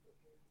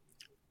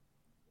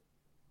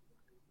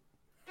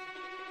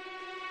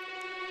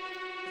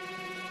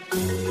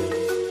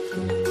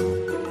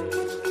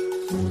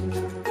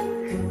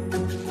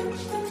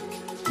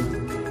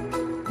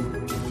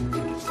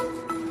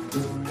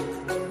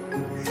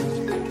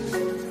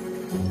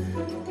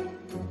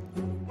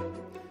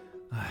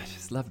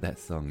just love that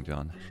song,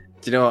 John.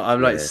 Do you know what?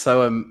 I'm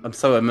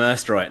so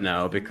immersed right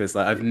now because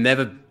I've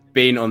never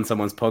been on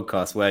someone's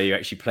podcast where you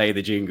actually play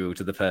the jingle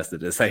to the person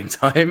at the same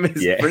time.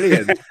 It's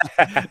brilliant.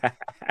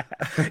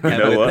 You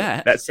know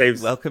what? That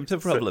saves. Welcome to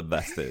Problem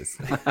Busters.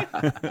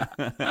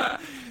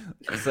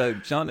 So,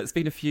 John, it's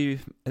been a few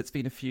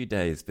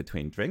days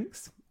between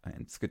drinks,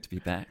 and it's good to be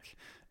back.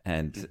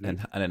 And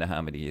I don't know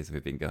how many years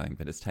we've been going,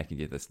 but it's taken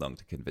you this long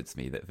to convince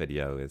me that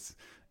video is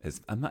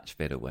a much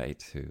better way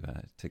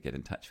to get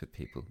in touch with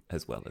people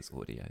as well as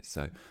audio.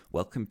 So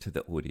welcome to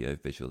the audio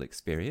visual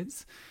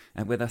experience.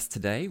 And with us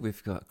today,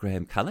 we've got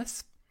Graham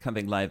Cullis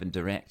coming live and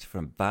direct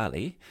from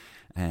Bali.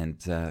 And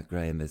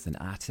Graham is an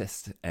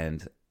artist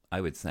and I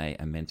would say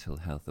a mental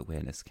health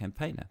awareness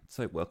campaigner.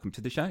 So welcome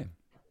to the show.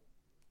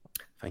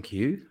 Thank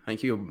you.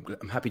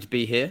 I'm happy to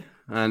be here.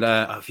 And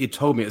if you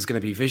told me it was going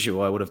to be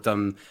visual, I would have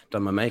done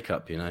my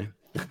makeup. You know,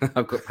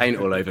 I've got paint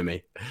all over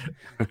me.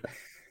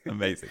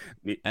 Amazing.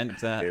 And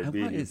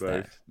what is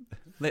that?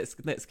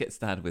 Let's get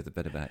started with a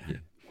bit about you.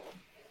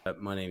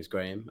 My name's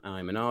Graham.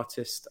 I'm an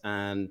artist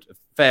and a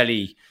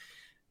fairly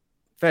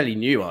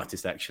new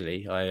artist.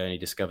 Actually, I only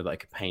discovered that I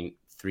could paint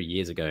 3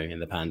 years ago in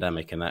the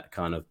pandemic, and that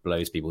kind of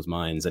blows people's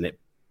minds, and it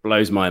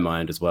blows my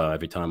mind as well.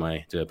 Every time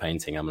I do a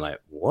painting, I'm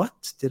like,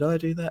 what? Did I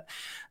do that?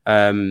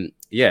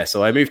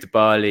 So I moved to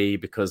Bali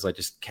because I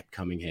just kept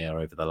coming here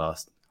over the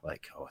last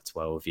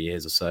 12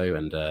 years or so,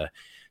 and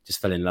just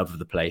fell in love with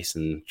the place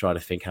and tried to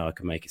think how I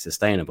could make it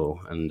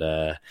sustainable. And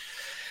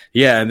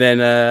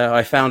then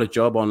I found a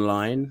job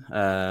online,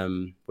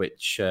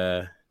 which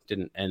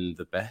didn't end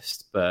the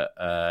best, but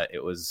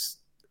it was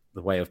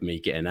the way of me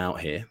getting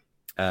out here.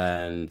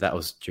 And that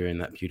was during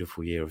that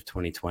beautiful year of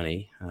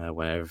 2020,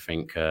 where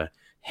everything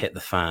hit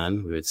the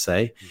fan, we would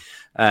say.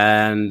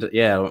 And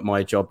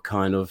my job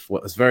kind of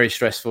was very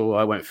stressful.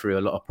 I went through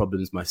a lot of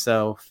problems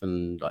myself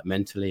and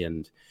mentally,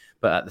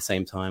 but at the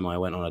same time I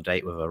went on a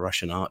date with a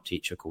Russian art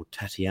teacher called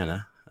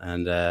Tatiana,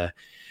 and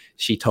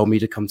she told me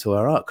to come to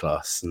her art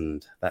class,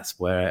 and that's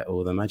where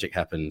all the magic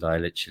happened. I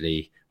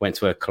literally went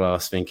to her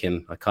class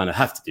thinking I kind of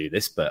have to do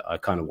this, but I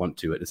kind of want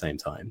to at the same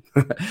time.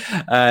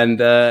 And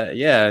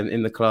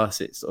in the class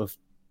it sort of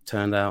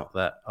turned out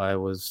that I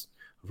was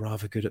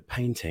rather good at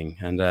painting,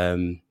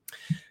 and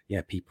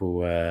people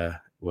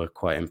were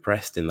quite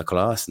impressed in the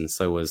class, and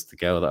so was the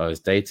girl that I was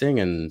dating.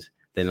 And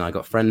then I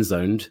got friend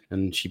zoned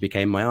and she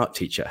became my art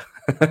teacher.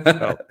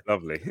 Oh,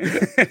 lovely.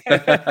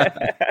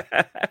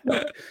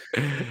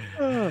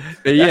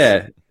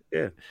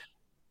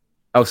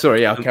 Oh,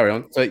 sorry. Yeah, I'll carry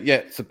on.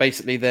 So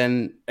basically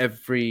then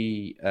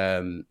every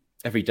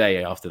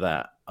day after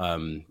that,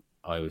 I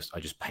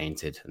just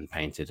painted.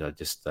 I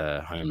just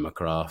honed my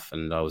craft,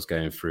 and I was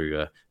going through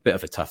a bit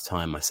of a tough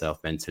time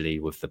myself mentally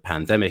with the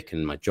pandemic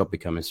and my job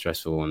becoming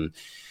stressful,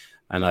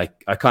 and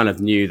I kind of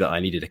knew that I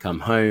needed to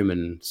come home,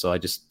 and so I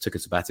just took a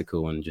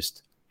sabbatical and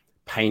just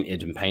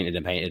painted and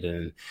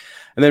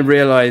then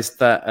realized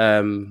that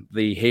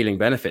the healing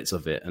benefits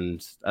of it.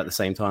 And at the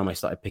same time I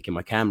started picking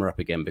my camera up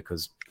again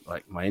because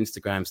my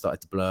Instagram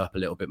started to blow up a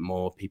little bit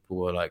more. People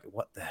were like,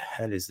 what the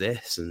hell is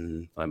this?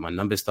 And my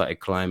numbers started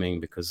climbing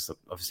because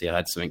obviously I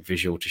had something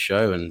visual to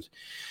show, and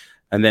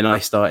then I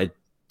started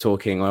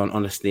talking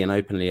honestly and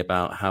openly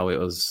about how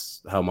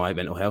my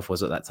mental health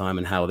was at that time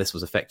and how this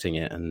was affecting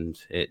it, and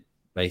it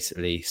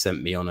basically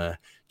sent me on a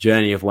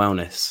journey of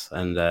wellness.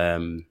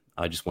 And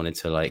I just wanted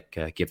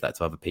to give that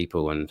to other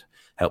people and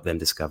help them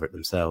discover it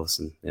themselves.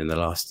 And in the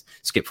last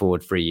skip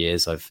forward 3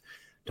 years, I've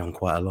done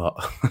quite a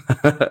lot.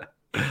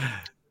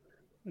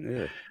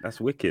 Yeah,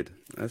 that's wicked.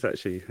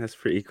 That's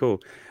pretty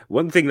cool.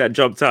 One thing that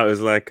jumped out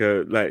is like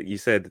you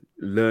said,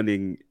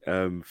 learning,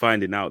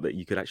 finding out that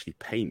you could actually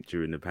paint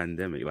during the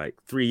pandemic. Like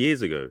 3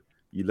 years ago,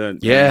 you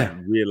learned, you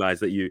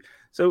realized that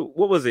so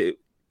what was it?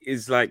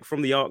 Is like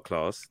from the art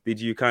class,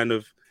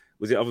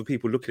 was it other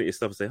people looking at your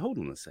stuff and say, hold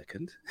on a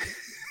second?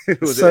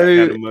 Was it that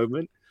kind of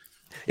moment?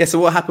 Yeah. So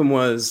what happened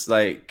was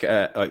we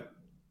got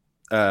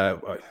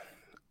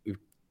in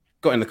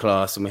the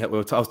class, and I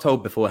was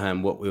told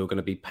beforehand what we were going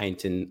to be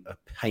painting, a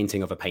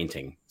painting of a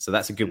painting. So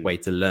that's a good way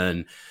to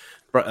learn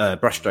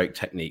brushstroke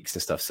techniques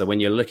and stuff. So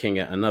when you're looking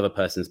at another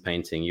person's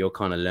painting, you're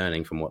kind of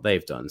learning from what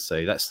they've done.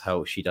 So that's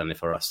how she done it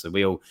for us. So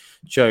we all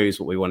chose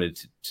what we wanted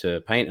to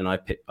paint, and I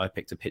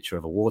picked a picture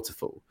of a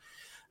waterfall.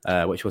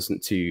 Which I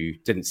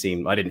didn't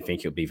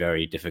think it would be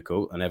very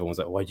difficult. And everyone's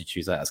like, why did you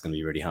choose that? It's going to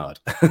be really hard.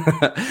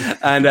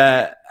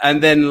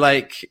 And then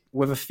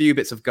with a few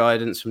bits of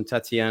guidance from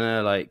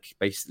Tatiana,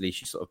 basically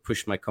she sort of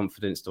pushed my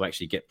confidence to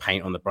actually get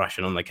paint on the brush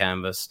and on the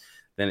canvas.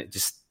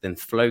 Then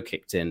flow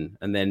kicked in.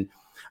 And then,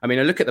 I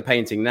look at the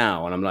painting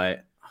now and I'm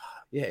like,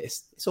 yeah,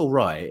 it's all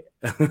right.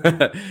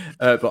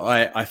 But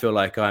I feel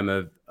like I'm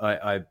a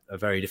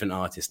very different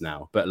artist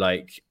now. But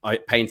I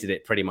painted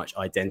it pretty much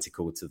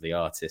identical to the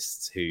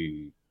artists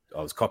who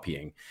I was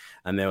copying,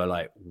 and they were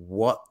like,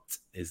 what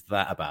is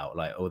that about?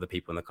 All the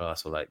people in the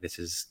class were like, this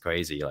is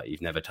crazy.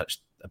 You've never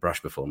touched a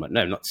brush before. I'm like,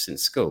 no, not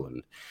since school.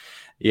 And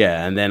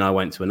then I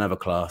went to another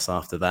class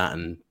after that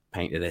and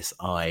painted this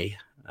eye.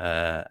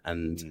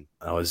 And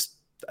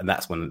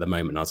that's when at the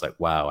moment I was like,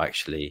 wow,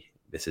 actually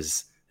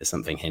there's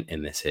something hint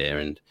in this here.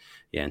 And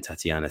yeah, and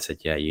Tatiana said,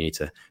 yeah, you need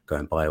to go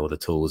and buy all the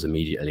tools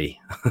immediately.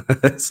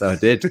 So I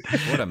did.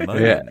 What a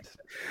moment.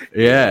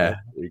 Yeah.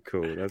 That's pretty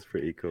cool. That's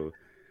pretty cool.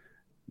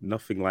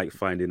 Nothing like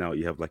finding out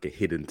you have like a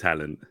hidden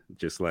talent,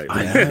 just like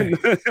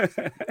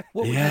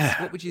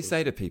What would you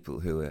say to people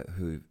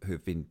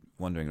who've been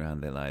wandering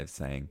around their lives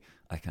saying,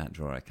 I can't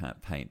draw, I can't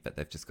paint, but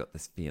they've just got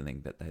this feeling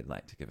that they'd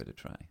like to give it a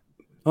try?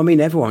 I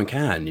mean, everyone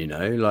can,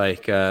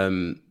 like,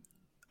 and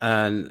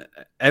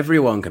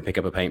everyone can pick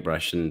up a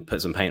paintbrush and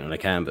put some paint on a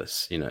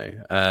canvas,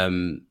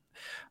 and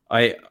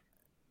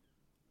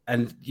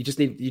you just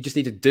need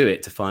to do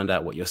it to find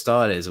out what your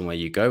style is and where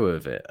you go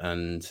with it.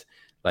 And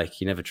like,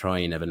 you never try,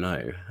 you never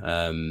know.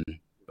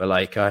 But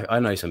like, I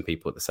know some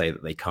people that say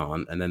that they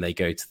can't, and then they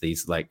go to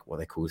these, like, what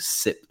they call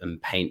sip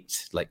and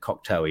paint, like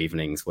cocktail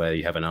evenings, where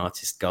you have an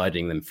artist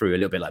guiding them through, a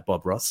little bit like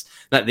Bob Ross.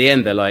 And at the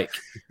end, they're like,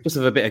 just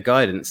with a bit of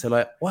guidance, they're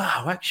like,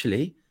 wow,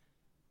 actually,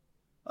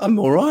 I'm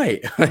all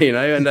right. And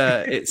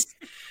it's,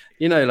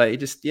 like, you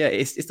just,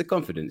 it's the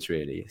confidence,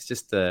 really. It's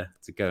just to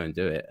go and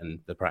do it,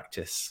 and the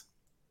practice.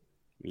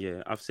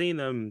 Yeah, I've seen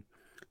some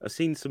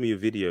of your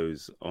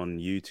videos on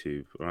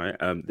YouTube, right?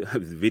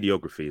 The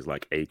videography is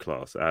like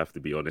A-class, I have to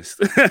be honest.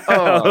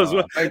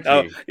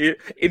 Thank you.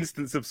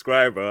 Instant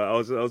subscriber. I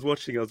was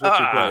watching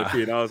quite a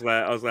few, and I was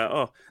like,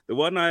 oh, the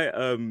one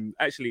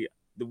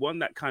the one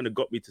that kind of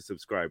got me to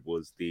subscribe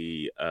was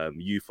the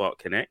Youth Art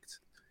Connect.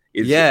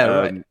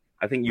 Right.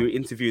 I think you were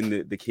interviewing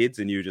the kids,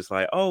 and you were just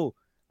like, was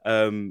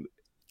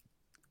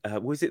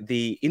it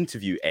the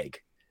interview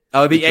egg?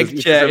 Oh, the egg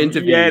chair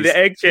interviews. Yeah, the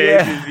egg chair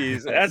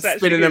interviews. That's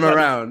actually spinning them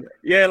around.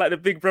 Yeah, like the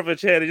Big Brother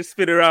chair. They just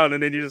spin around,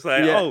 and then you're just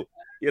like, and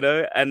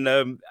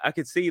I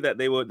could see that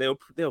they were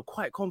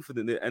quite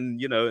confident,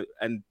 and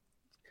and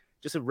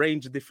just a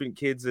range of different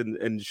kids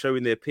and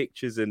showing their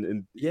pictures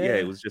and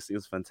it was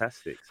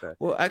fantastic. So,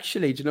 well,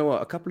 actually, do you know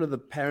what? A couple of the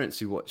parents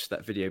who watched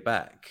that video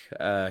back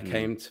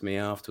came to me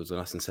afterwards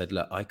and said,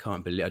 look, I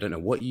don't know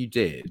what you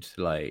did.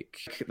 Like,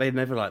 they'd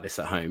never like this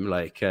at home.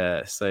 Like,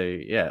 so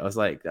yeah, I was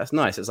like, that's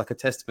nice. It's like a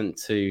testament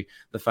to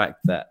the fact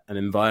that an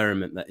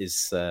environment that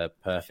is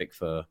perfect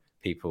for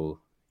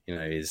people,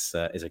 is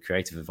a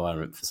creative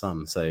environment for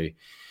some. So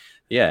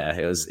yeah,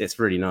 it's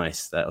really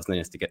nice. That was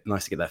nice to get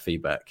that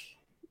feedback.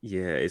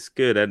 Yeah, it's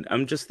good. And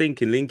I'm just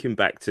thinking, linking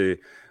back to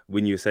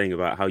when you were saying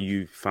about how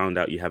you found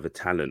out you have a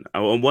talent. I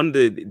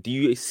wonder, do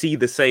you see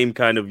the same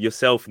kind of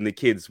yourself and the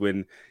kids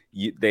when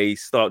they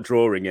start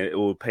drawing it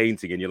or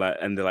painting, and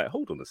they're like,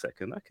 hold on a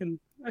second, I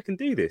can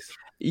do this.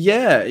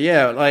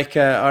 Yeah. Like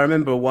I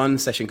remember one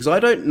session, because I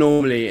don't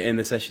normally in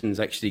the sessions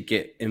actually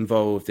get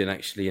involved in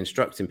actually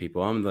instructing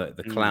people. I'm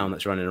the clown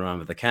that's running around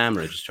with the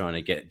camera, just trying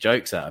to get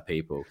jokes out of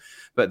people.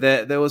 But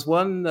there was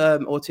one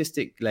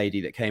autistic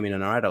lady that came in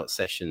our adult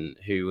session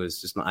who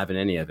was just not having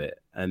any of it.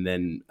 And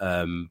then,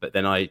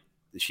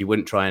 she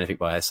wouldn't try anything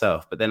by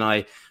herself. But then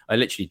I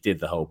literally did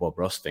the whole Bob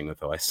Ross thing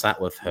with her. I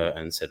sat with her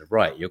and said,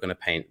 right, you're going to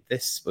paint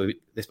this. We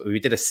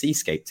did a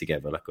seascape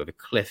together, like with a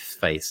cliff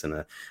face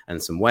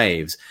and some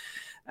waves.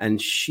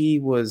 And she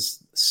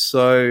was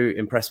so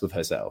impressed with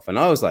herself. And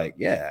I was like,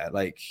 yeah,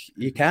 like,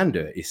 you can do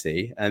it, you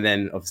see. And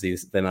then obviously,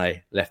 then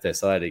I left her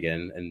side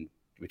again, and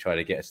we tried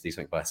to get her to do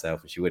something by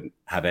herself, and she wouldn't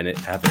have it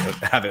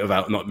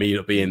without not me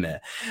not being there.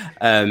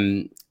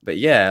 But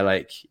yeah,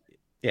 like,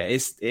 yeah,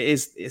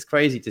 it's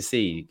crazy to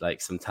see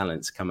like some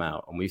talents come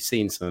out, and we've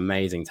seen some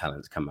amazing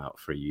talents come out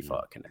through Youth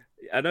Art Connect.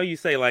 I know you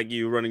say like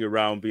you running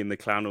around being the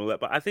clown and all that,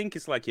 but I think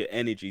it's like your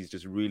energy is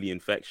just really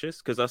infectious.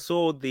 Because I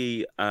saw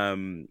the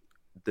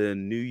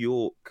New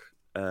York,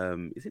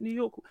 is it New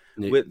York,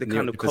 with the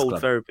kind of cold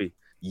Club. Therapy?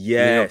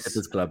 Yes,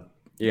 New York Club.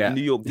 Yeah,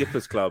 New York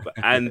Dippers Club.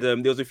 And there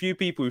was a few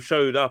people who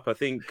showed up. I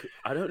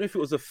don't know if it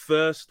was the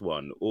first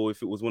one or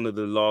if it was one of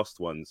the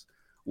last ones,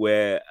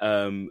 where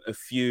a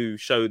few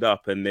showed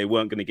up and they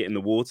weren't going to get in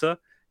the water.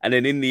 And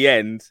then in the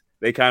end,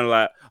 they kind of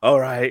like, all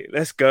right,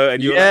 let's go.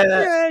 And you're like,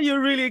 yeah,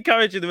 you're really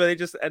encouraging them. And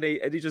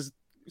they just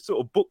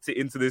sort of booked it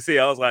into the sea.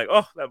 I was like,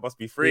 oh, that must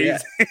be freezing.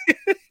 Yeah.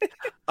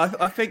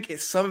 I think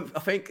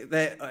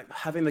that like,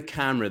 having the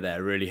camera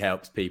there really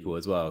helps people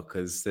as well,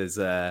 because there's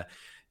a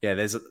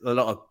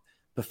lot of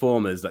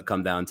performers that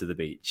come down to the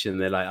beach and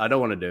they're like, I don't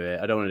want to do it.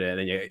 And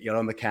then you're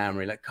on the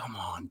camera, you're like, come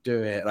on,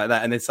 do it, like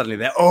that. And then suddenly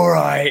they're all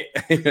right,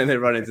 and they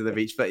run into the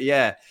beach. But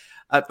yeah.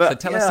 So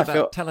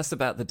tell us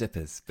about the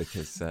Dippers,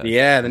 because a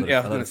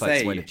lot of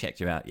folks won't have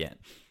checked you out yet.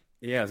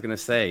 Yeah, I was going to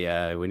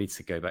say we need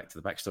to go back to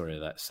the backstory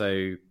of that.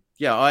 So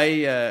yeah,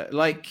 I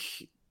like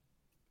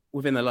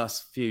within the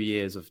last few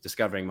years of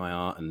discovering my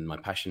art and my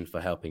passion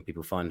for helping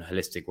people find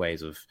holistic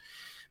ways of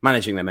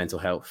managing their mental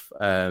health,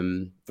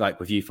 like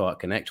with Youth Art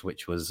Connect,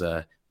 which was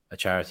a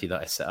charity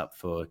that I set up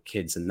for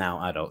kids and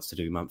now adults to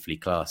do monthly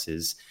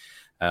classes.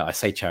 I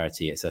say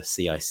charity, it's a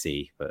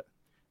CIC, but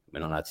we're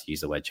not allowed to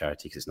use the word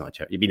charity because it's not a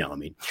charity. You know what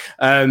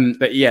I mean?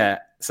 But yeah,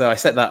 so I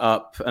set that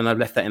up, and I've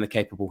left that in the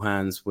capable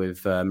hands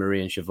with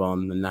Marie and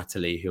Siobhan and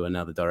Natalie, who are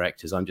now the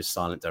directors. I'm just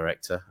silent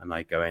director, and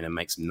I go in and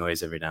make some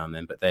noise every now and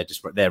then. But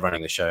they're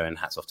running the show, and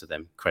hats off to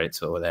them. Credit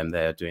to all of them.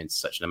 They're doing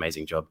such an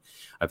amazing job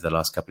over the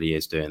last couple of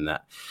years doing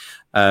that.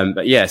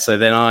 But yeah, so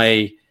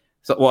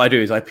what I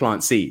do is I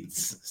plant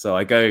seeds. So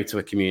I go to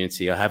a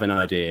community, I have an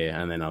idea,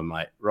 and then I'm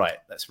like, right,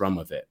 let's run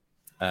with it.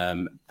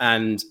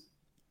 And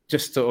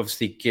just to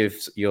obviously give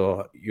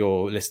your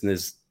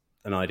listeners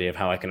an idea of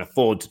how I can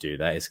afford to do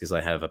that is because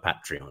I have a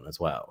Patreon as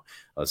well.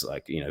 I was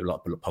like, a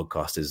lot of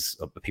podcasters,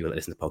 or people that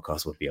listen to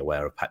podcasts would be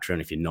aware of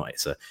Patreon. If you're not,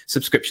 it's a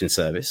subscription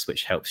service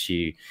which helps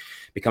you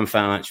become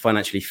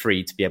financially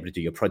free to be able to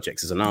do your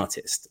projects as an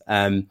artist.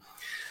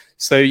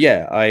 So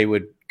yeah, I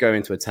would go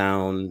into a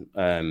town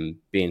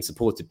being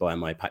supported by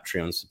my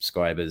Patreon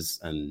subscribers,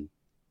 and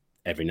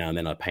every now and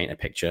then I paint a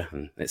picture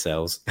and it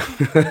sells.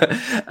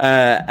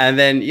 And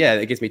then, yeah,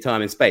 it gives me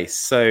time and space.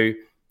 So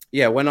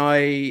yeah, when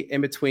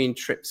in between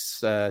trips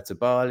to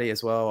Bali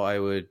as well, I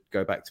would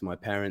go back to my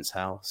parents'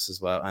 house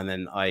as well. And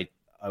then I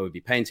would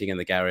be painting in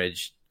the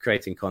garage,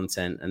 creating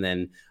content. And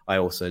then I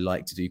also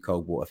like to do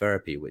cold water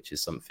therapy, which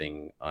is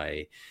something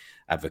I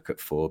advocate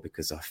for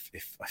because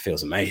it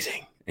feels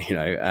amazing.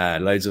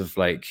 Loads of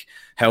like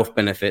health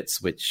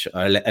benefits, which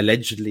are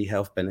allegedly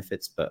health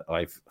benefits, but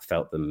I've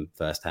felt them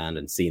firsthand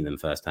and seen them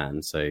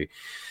firsthand. So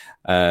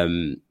I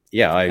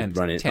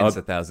run it. Tens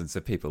of thousands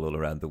of people all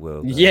around the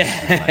world.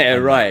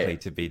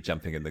 Right. To be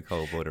jumping in the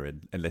cold water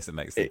unless it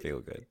makes them feel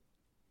good.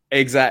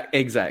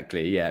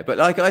 Exactly. Yeah. But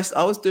like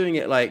I was doing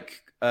it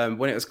like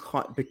when it was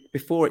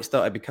before it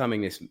started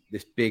becoming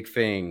this big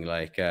thing.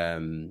 Like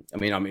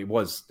it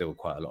was still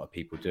quite a lot of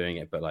people doing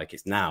it, but like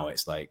it's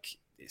like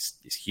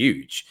it's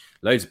huge.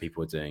 Loads of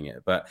people are doing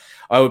it. But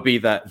I would be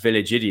that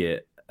village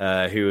idiot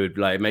who would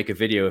like make a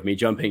video of me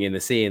jumping in the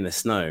sea in the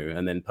snow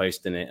and then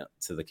posting it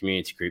to the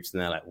community groups,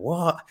 and they're like,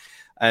 "What?"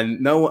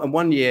 And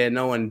one year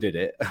no one did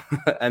it,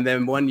 and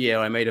then one year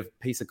I made a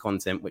piece of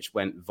content which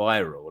went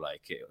viral.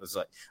 Like it was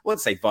like, I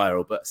wouldn't say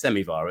viral, but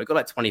semi-viral. It got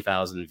like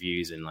 20,000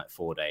 views in like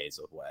 4 days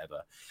or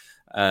whatever.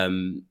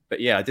 But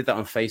yeah, I did that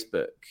on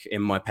Facebook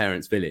in my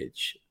parents'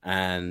 village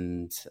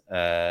and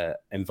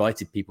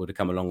invited people to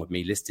come along with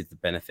me, listed the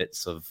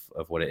benefits of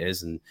what it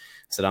is, and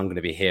said I'm going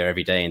to be here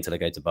every day until I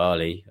go to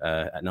Bali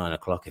at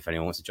 9:00 if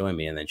anyone wants to join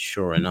me. And then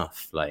sure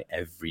enough, like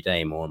every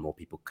day more and more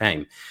people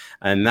came,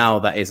 and now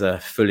that is a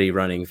fully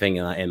running thing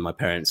in my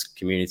parents'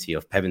 community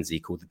of Pevensey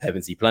called the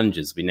Pevensey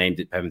Plungers. We named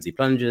it Pevensey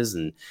Plungers,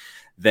 and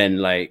then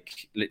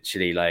like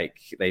literally like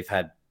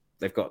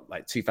they've got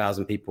like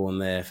 2,000 people in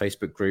their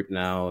Facebook group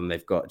now, and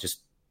they've got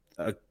just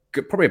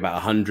probably about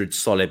 100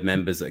 solid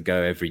members that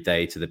go every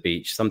day to the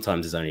beach.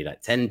 Sometimes there's only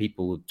like 10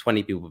 people,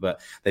 20 people,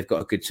 but they've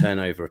got a good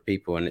turnover of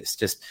people, and it's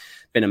just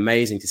been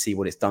amazing to see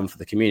what it's done for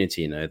the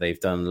community. They've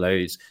done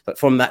loads, but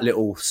from that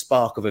little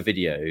spark of a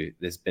video,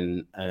 there's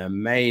been an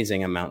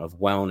amazing amount of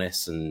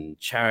wellness and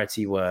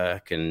charity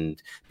work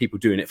and people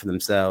doing it for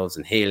themselves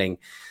and healing,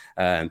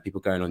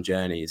 people going on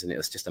journeys, and it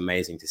was just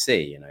amazing to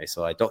see,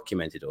 so I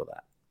documented all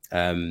that.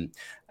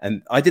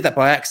 And I did that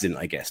by accident,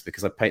 I guess,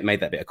 because I made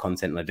that bit of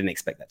content and I didn't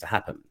expect that to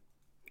happen.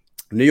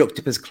 New York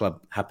Dippers Club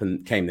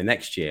came the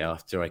next year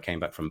after I came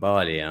back from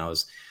Bali, and I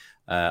was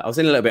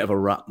in a little bit of a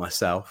rut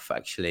myself,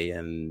 actually.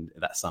 And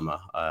that summer,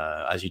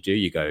 as you do,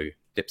 you go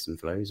dips and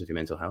flows of your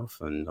mental health,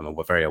 and I'm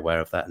very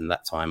aware of that. And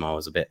that time I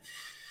was a bit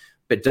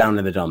down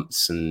in the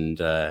dumps, and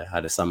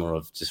had a summer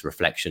of just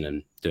reflection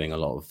and doing a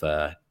lot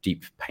of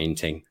deep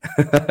painting.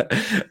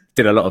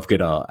 Did a lot of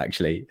good art,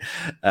 actually.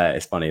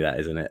 It's funny that,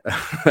 isn't it?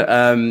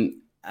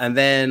 And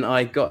then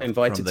I got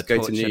invited to go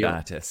to New York.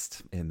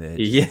 Artist image.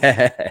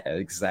 Yeah,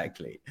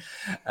 exactly.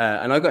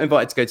 And I got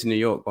invited to go to New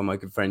York by my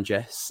good friend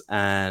Jess,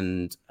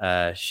 and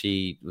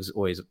she was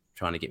always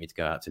trying to get me to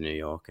go out to New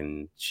York,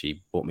 and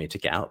she bought me a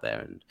ticket out there,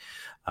 and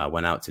I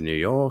went out to New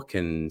York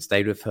and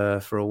stayed with her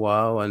for a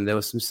while. And there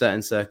were some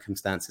certain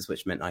circumstances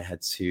which meant I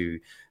had to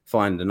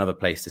find another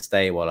place to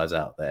stay while I was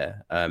out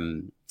there,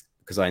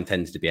 because I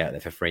intended to be out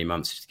there for 3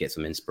 months just to get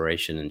some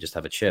inspiration and just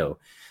have a chill.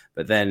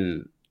 But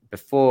then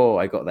before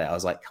I got there, I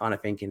was like kind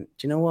of thinking,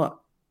 do you know what?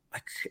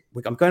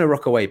 I'm going to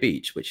Rockaway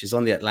Beach, which is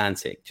on the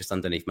Atlantic, just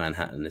underneath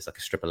Manhattan. It's like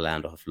a strip of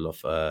land off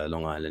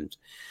Long Island.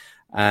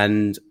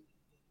 And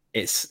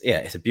it's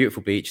a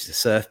beautiful beach. It's a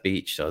surf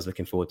beach. So I was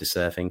looking forward to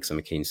surfing because I'm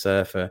a keen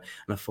surfer.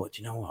 And I thought,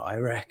 you know what? I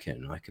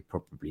reckon I could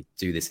probably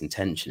do this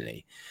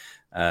intentionally.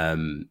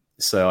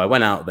 So I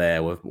went out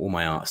there with all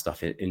my art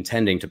stuff,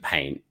 intending to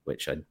paint,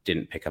 which I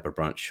didn't pick up a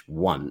brush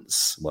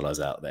once while I was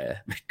out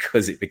there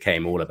because it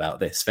became all about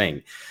this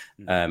thing.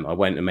 I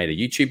went and made a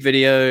YouTube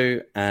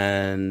video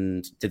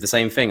and did the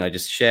same thing. I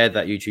just shared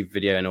that YouTube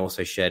video and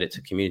also shared it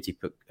to community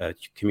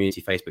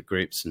Facebook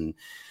groups, and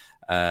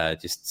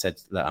just said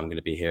that I'm going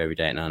to be here every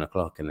day at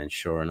 9:00. And then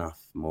sure enough,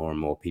 more and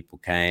more people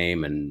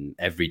came, and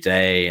every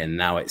day. And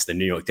now it's the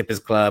New York Dippers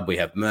Club. We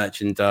have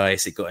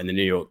merchandise. It got in the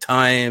New York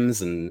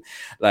Times, and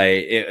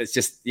like, it was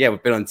just,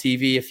 we've been on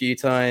TV a few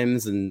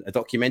times, and a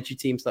documentary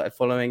team started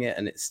following it.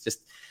 And it's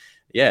just,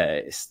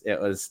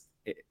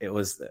 it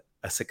was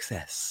a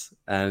success.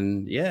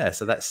 And yeah,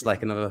 so that's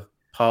like another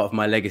part of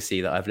my legacy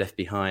that I've left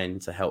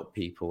behind to help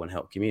people and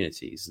help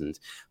communities. And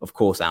of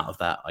course, out of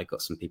that, I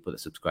got some people that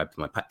subscribe to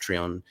my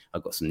Patreon.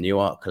 I've got some new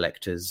art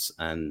collectors,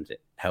 and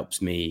it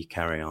helps me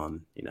carry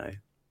on, you know.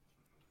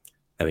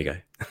 There we go.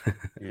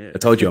 Yeah. I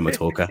told you I'm a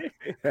talker.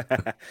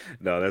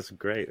 No, that's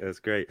great. That's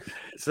great.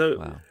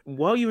 So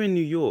while you're in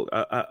New York,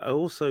 I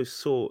also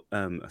saw,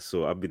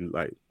 I've been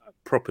like,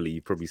 properly,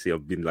 you probably see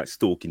I've been like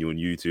stalking you on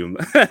YouTube.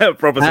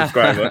 Proper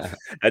subscriber.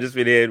 I just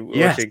been here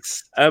watching.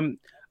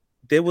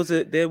 There was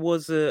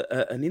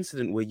an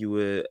incident where you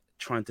were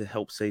trying to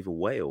help save a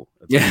whale.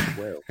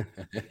 Whale.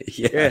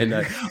 Yeah, I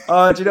know.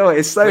 Oh, do you know what?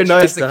 It's so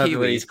nice to have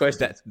these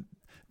questions.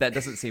 That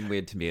doesn't seem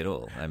weird to me at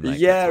all. I'm like,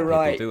 yeah, that's what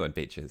right. people do on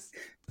beaches.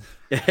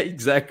 Yeah,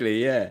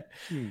 exactly. Yeah,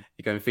 you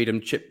go and feed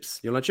them chips.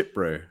 You're on a chip,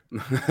 bro.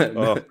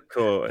 Oh,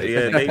 cool.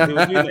 Yeah, they were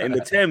doing that in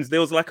the Thames.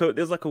 There was like a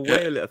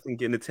whale, I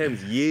think, in the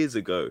Thames years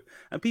ago,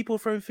 and people were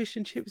throwing fish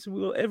and chips.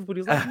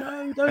 Everybody was like,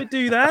 "No, don't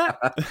do that."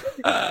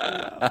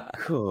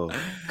 Cool.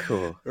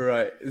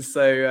 Right.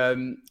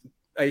 So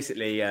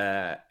basically,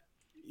 I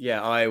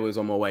was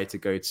on my way to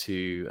go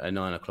to a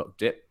 9 o'clock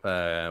dip.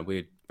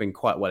 We'd been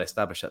quite well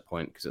established at that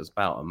point because it was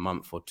about a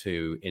month or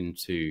two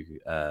into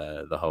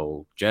the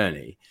whole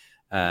journey.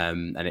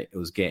 And it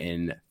was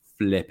getting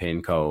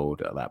flipping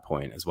cold at that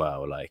point as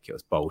well. Like it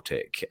was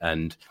Baltic.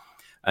 And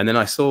then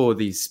I saw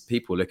these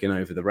people looking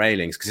over the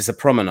railings because it's a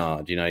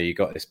promenade, you know, you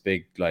got this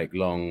big, like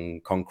long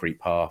concrete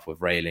path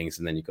with railings,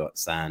 and then you got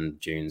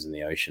sand dunes in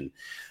the ocean.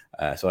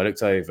 So I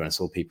looked over and I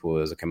saw people,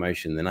 there was a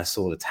commotion. Then I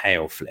saw the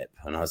tail flip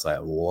and I was like,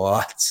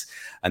 what?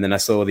 And then I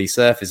saw these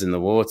surfers in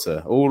the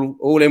water,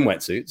 all in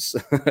wetsuits,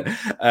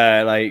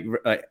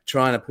 like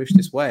trying to push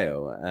this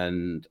whale.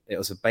 And it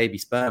was a baby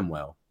sperm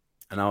whale.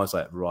 And I was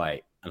like,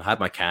 right. And I had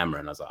my camera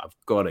and I was like, I've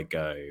got to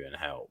go and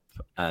help.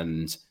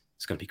 And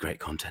it's going to be great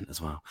content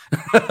as well.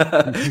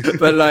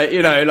 But like,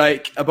 you know,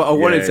 like, but I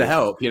wanted to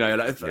help, you know,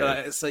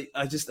 it's like,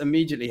 I just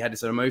immediately had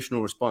this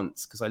emotional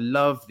response because I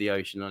love the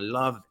ocean. I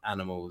love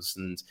animals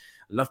and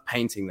I love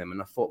painting them.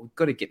 And I thought, we've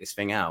got to get this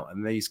thing out.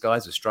 And these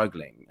guys are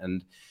struggling.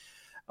 And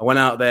I went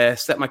out there,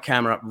 set my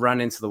camera up,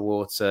 ran into the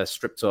water,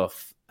 stripped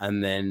off,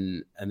 and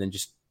then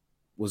just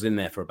was in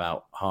there for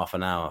about half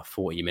an hour,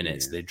 40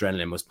 minutes. The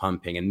adrenaline was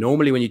pumping. And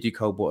normally when you do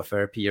cold water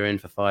therapy, you're in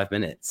for 5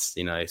 minutes,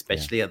 you know,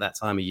 especially at that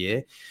time of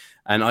year.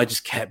 And I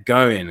just kept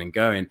going and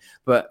going.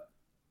 But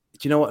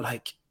do you know what?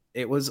 Like,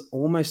 it was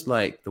almost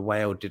like the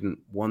whale didn't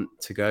want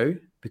to go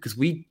because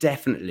we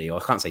definitely,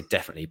 or I can't say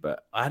definitely,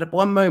 but I had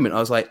one moment I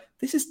was like,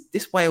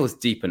 this whale is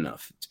deep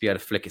enough to be able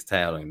to flick its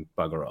tail and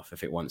bugger off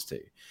if it wants to.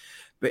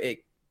 But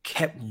it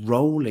kept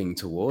rolling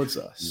towards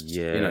us,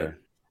 you know.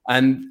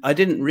 And I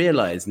didn't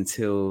realize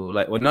until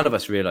none of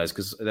us realized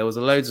because there was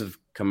loads of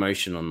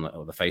commotion on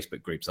the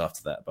Facebook groups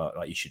after that about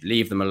like you should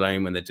leave them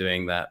alone when they're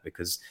doing that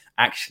because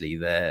actually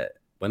they're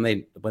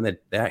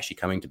actually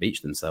coming to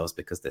beach themselves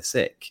because they're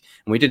sick.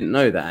 And we didn't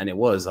know that. And it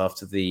was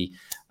after the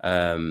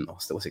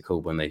what's it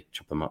called when they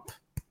chop them up?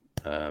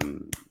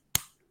 Autopsy.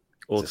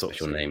 A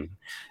special name.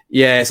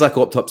 Yeah, it's like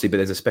autopsy, but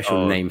there's a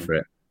special name for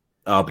it.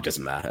 Oh, but it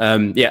doesn't matter.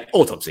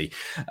 Autopsy.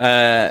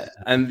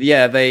 And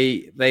yeah,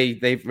 they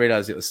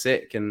realized it was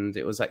sick, and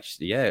it was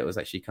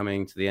actually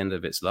coming to the end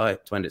of its life,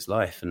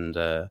 and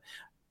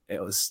it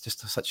was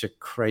just such a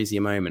crazy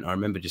moment. I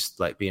remember just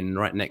like being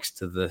right next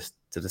to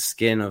the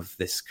skin of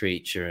this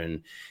creature,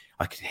 and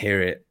I could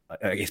hear it.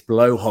 Its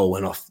blowhole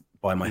went off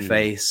by my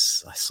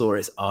face. I saw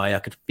its eye. I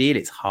could feel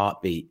its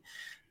heartbeat,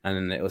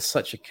 and it was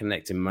such a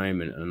connecting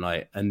moment.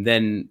 And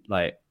then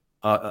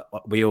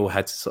we all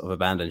had to sort of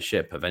abandon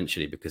ship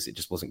eventually because it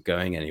just wasn't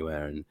going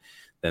anywhere. And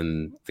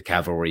then the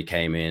cavalry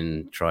came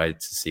in, tried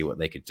to see what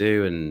they could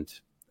do. And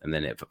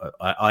then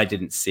I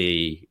didn't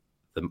see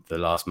the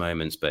last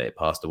moments, but it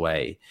passed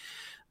away.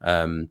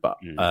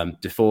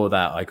 Before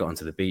that, I got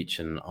onto the beach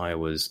and I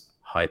was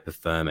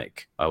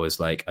hypothermic. I was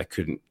like, I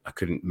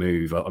couldn't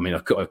move. I mean, I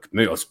could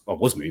move. I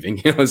was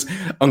moving. I was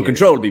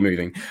uncontrollably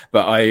moving,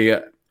 but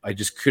I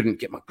just couldn't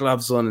get my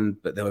gloves on,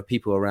 but there were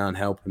people around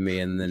helping me.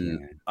 And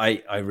then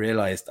I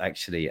realized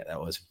actually that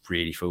was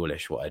really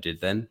foolish what I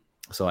did then.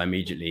 So I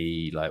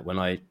immediately, like when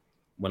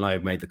I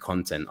made the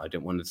content, I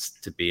didn't want it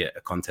to be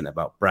a content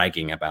about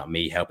bragging about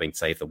me helping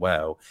save the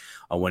whale.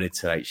 I wanted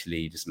to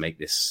actually just make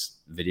this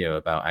video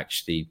about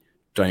actually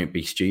don't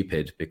be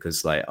stupid,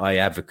 because like I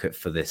advocate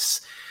for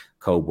this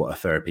cold water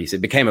therapy. So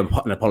it became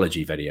an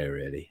apology video,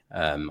 really.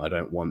 I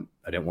don't want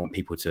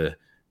people to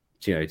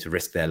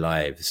risk their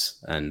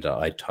lives. And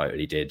I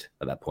totally did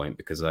at that point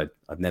because I've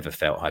never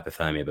felt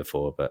hypothermia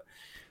before. But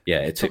yeah,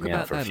 it took me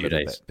out for a few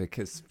days.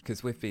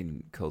 Because we've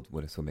been cold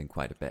water swimming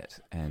quite a bit.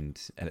 And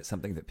it's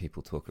something that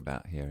people talk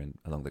about here and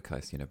along the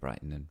coast,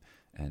 Brighton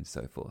and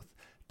so forth,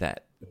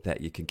 that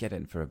you can get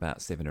in for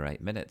about 7 or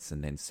 8 minutes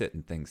and then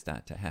certain things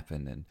start to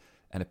happen.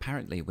 And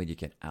apparently when you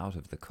get out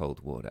of the cold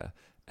water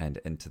and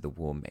into the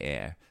warm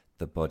air,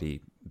 the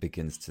body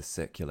begins to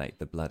circulate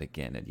the blood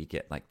again and you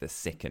get like the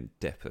second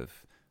dip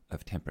of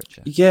of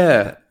temperature.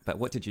 Yeah. But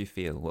what did you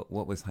feel?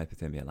 What was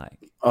hypothermia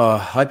like?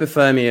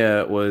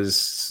 Hypothermia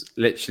was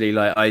literally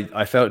like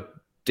I felt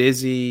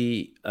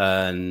dizzy,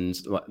 and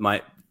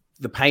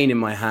the pain in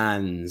my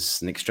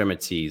hands and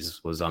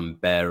extremities was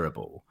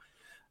unbearable.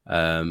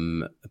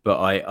 But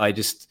I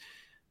just,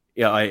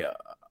 I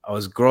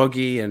was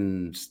groggy,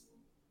 and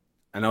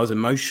I was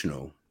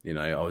emotional.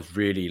 I was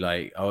really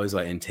I was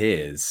like in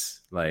tears.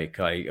 Like,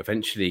 I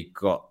eventually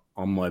got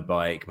on my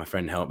bike. My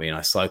friend helped me, and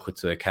I cycled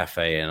to a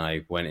cafe, and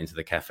I went into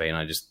the cafe, and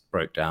I just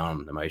broke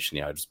down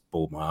emotionally. I just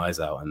bawled my eyes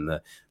out, and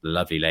the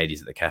lovely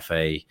ladies at the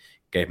cafe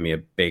gave me a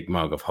big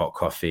mug of hot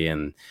coffee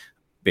and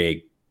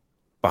big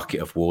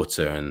bucket of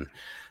water. And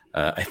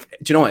do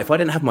you know what? If I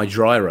didn't have my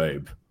dry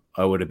robe,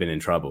 I would have been in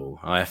trouble.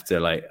 I have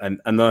to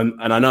and I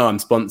know I'm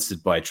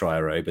sponsored by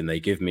Trirobe, and they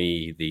give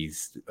me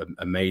these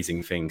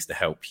amazing things to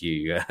help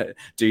you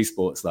do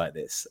sports like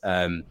this.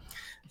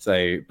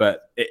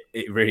 But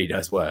it really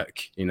does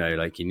work.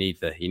 Like you need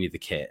the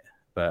kit.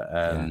 But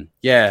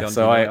John,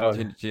 so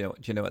do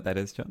you know what that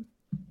is, John?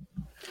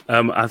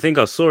 I think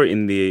I saw it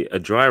in a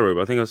dry robe.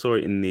 I think I saw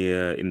it in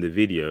the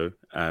video,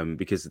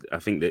 because I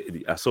think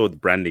that I saw the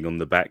branding on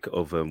the back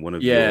of one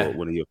of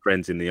your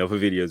friends in the other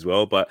video as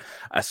well. But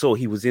I saw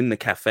he was in the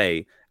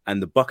cafe,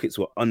 and the buckets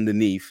were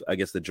underneath. I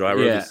guess the dry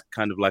robe is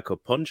kind of like a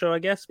poncho, I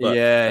guess. But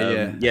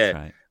That's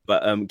right.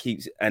 But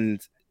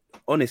and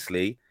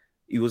honestly,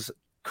 he was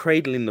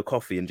cradling the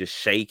coffee and just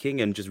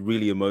shaking and just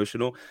really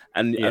emotional.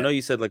 And I know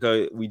you said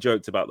we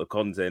joked about the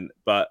content,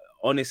 but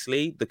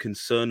honestly, the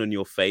concern on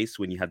your face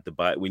when you had the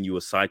bike, when you were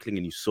cycling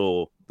and you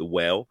saw the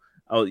whale,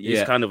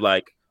 it's kind of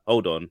like,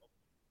 hold on,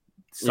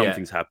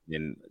 something's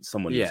happening,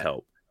 someone needs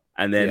help.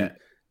 And then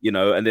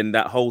and then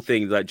that whole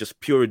thing, like just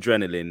pure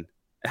adrenaline.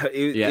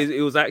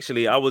 It was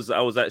actually, I was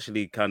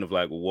actually kind of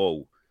like,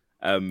 whoa.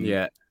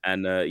 It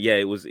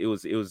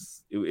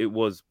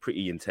was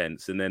pretty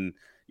intense. And then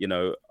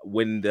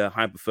when the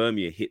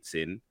hypothermia hits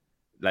in,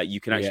 like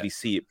you can actually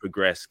see it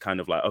progress, kind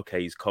of like,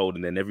 okay, he's cold,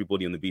 and then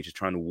everybody on the beach is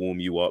trying to warm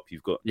you up.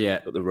 You've got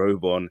the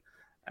robe on,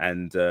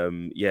 and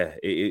and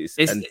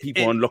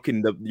people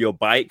unlocking your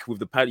bike with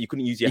the paddle. You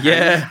couldn't use your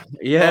hands.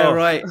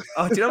 Right.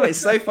 Oh, do you know what? It's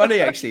so funny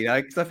actually,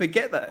 because I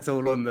forget that it's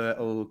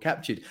all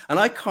captured, and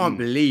I can't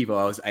believe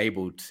I was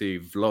able to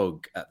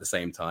vlog at the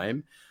same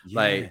time,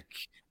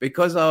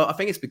 because I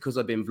think it's because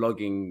I've been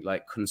vlogging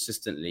like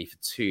consistently for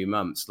 2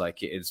 months.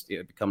 Like it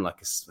become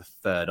like a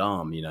third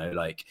arm,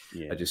 I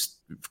just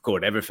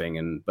record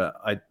everything. But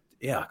I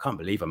can't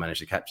believe I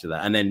managed to capture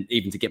that. And then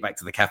even to get back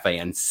to the cafe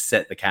and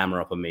set the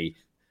camera up on me,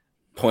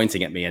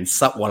 pointing at me and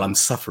while I'm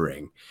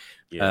suffering.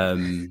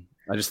 I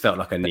just felt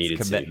like I needed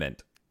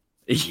commitment.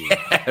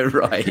 Yeah,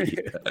 right.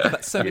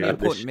 But so many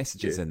important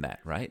messages in that,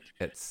 right?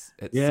 It's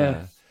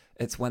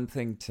one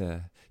thing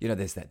to,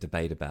 there's that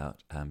debate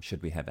about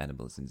should we have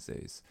animals in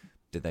zoos?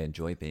 Do they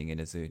enjoy being in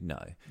a zoo? No.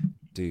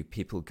 Do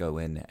people go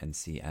in and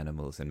see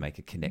animals and make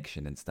a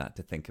connection and start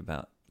to think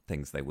about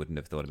things they wouldn't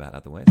have thought about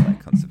otherwise,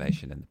 like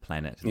conservation and the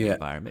planet and the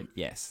environment?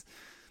 Yes.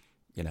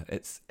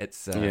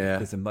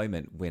 There's a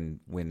moment when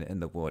in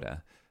the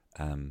water,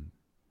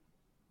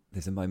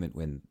 there's a moment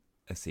when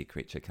a sea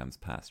creature comes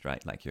past,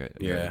 right? Like you're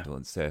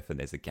on surf and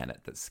there's a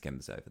gannet that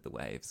skims over the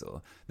waves,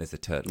 or there's a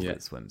turtle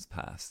that swims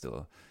past,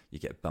 or you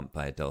get bumped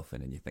by a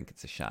dolphin and you think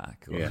it's a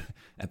shark.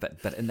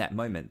 But in that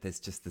moment, there's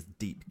just this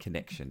deep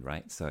connection,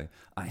 right? So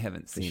I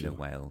haven't seen a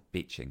whale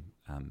beaching,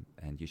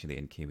 and usually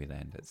in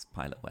Kiwiland it's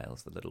pilot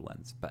whales, the little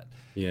ones. But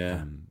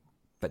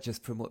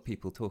just from what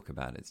people talk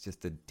about, it's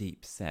just a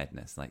deep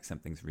sadness, like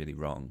something's really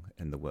wrong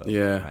in the world,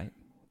 right?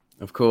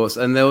 Of course.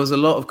 And there was a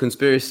lot of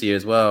conspiracy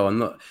as well. I'm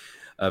not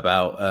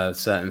about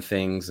certain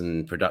things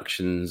and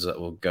productions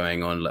that were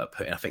going on. I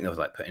think there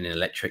was putting in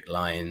electric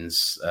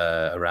lines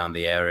around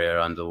the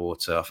area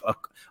underwater. I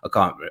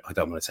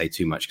don't want to say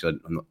too much because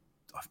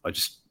I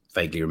just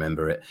vaguely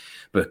remember it,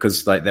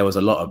 because there was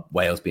a lot of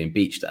whales being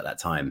beached at that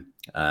time,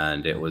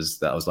 and that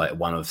was like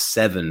one of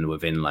 7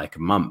 within like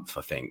a month,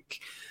 I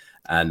think.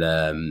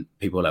 And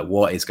people were like,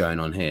 what is going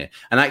on here?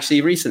 And actually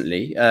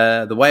recently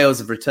the whales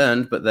have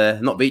returned, but they're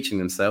not beaching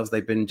themselves.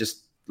 They've been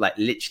just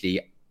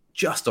literally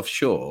just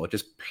offshore,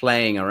 just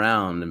playing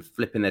around and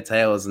flipping their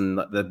tails. And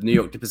the New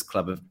York Dippers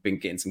Club have been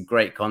getting some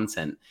great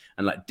content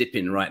and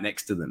dipping right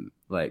next to them.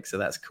 So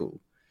that's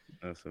cool.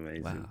 That's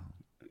amazing. Wow.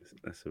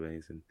 That's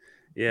amazing.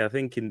 Yeah, I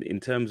think in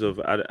terms of,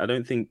 I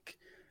don't think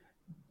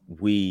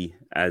we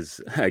as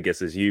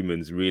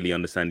humans really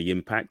understand the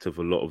impact of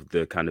a lot of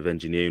the kind of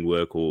engineering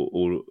work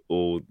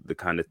or the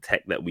kind of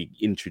tech that we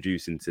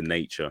introduce into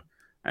nature.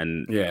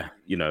 And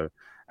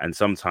and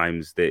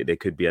sometimes there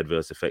could be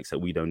adverse effects that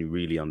we don't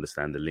really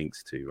understand the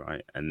links to,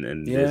 right?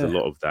 And there's a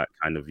lot of that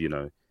kind of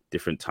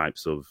different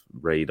types of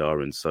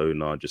radar and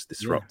sonar just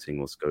disrupting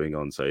what's going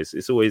on. So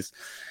it's always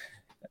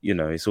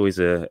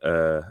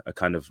a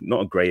kind of,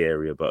 not a gray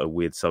area, but a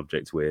weird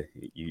subject where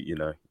you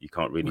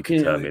can't really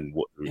determine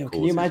what the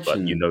cause is,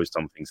 but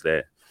something's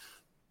there.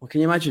 Well,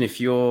 can you imagine if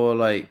you're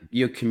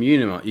you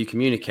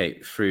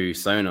communicate through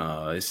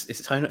sonar?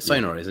 It's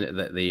sonar, isn't it?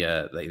 That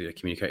they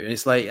communicate, and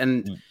it's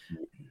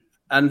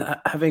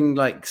having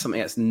like something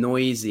that's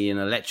noisy and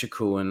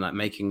electrical and like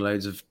making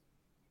loads of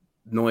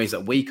noise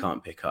that we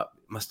can't pick up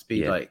must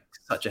be like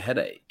such a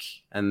headache.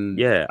 And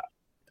yeah.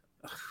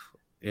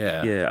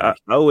 I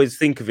always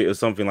think of it as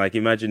something like,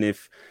 imagine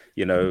if,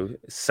 you know,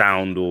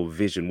 sound or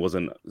vision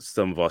wasn't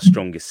some of our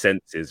strongest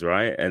senses,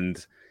 right?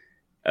 And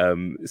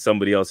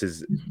somebody else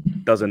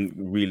doesn't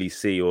really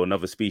see, or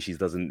another species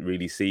doesn't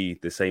really see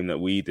the same that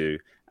we do,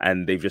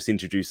 and they've just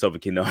introduced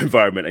something in our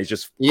environment and it's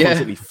just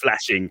constantly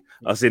flashing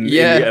us in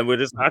and we're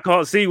just, I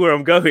can't see where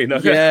I'm going.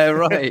 Yeah,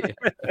 right.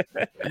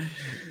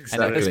 Exactly.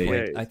 And at this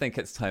point, I think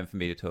it's time for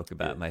me to talk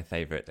about my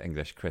favorite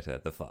English critter,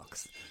 the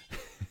fox.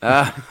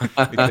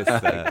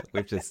 Because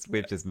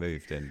we've just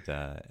moved,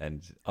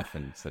 and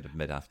often sort of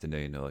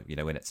mid-afternoon, or you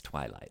know, when it's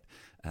twilight,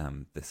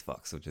 this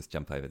fox will just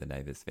jump over the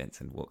neighbour's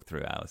fence and walk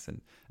through ours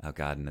and our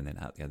garden, and then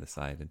out the other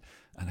side.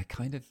 And I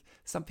kind of,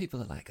 some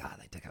people are like,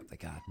 they dig up the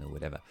garden or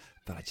whatever,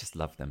 but I just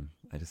love them.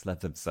 I just love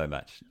them so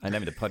much. I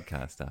named a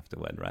podcast after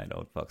one, right?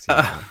 Old Fox.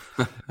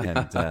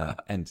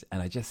 And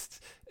I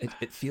just,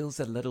 it feels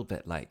a little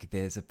bit like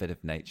there's a bit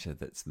of nature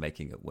that's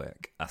making it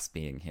work. Us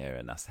being here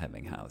and us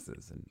having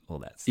houses and all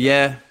that stuff.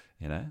 Yeah.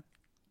 You know?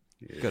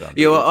 Good on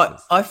you. Well,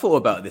 I thought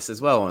about this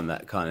as well on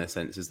that kind of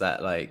sense, is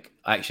that like,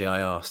 actually I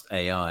asked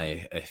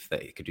AI if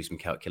they could do some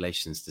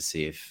calculations to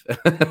see if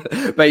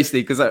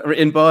basically, because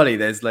in Bali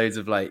there's loads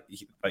of like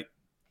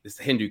it's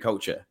Hindu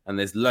culture, and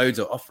there's loads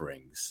of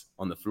offerings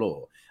on the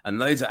floor and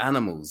loads of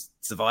animals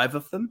survive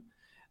of them.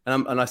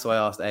 So I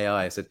asked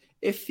AI, I said,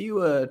 if you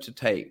were to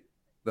take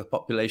the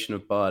population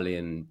of Bali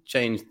and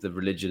change the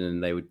religion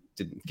and they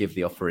didn't give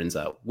the offerings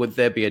out, would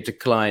there be a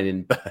decline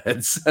in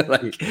birds?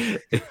 like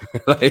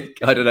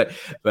I don't know,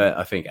 but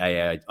I think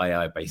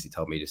AI basically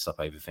told me to stop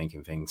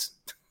overthinking things.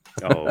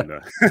 Oh no.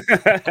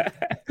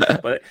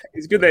 But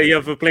it's good that you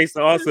have a place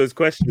to ask those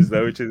questions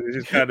though, which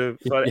is kind of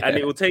fun. And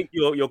it will take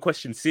your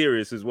question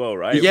serious as well,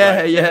 right?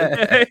 Yeah.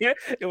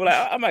 You're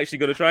like, I'm actually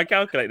going to try and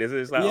calculate this,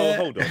 and it's like, oh,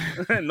 hold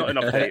on. Not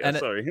enough data,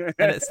 sorry.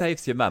 And it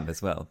saves your mum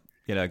as well.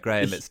 You know,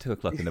 Graham, it's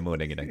 2:00 in the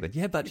morning in England.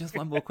 Yeah, but just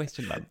one more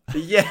question, mum.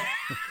 Yeah.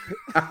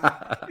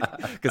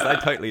 Because I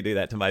totally do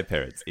that to my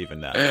parents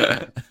even now.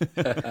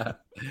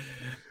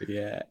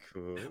 Yeah.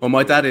 Cool. Well,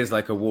 my dad is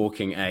like a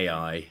walking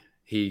AI.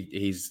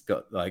 He's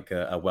got like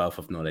a wealth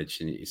of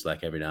knowledge, and it's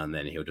like every now and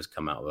then he'll just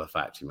come out with a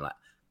fact and be like,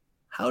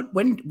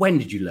 when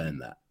did you learn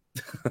that?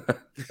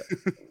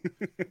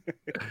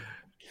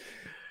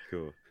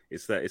 Cool.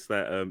 It's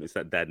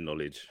that dad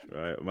knowledge,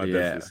 right? My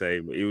dad's the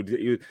same. He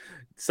would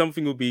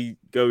something will be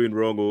going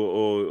wrong,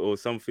 or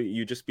something.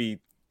 You just be,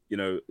 you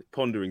know,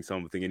 pondering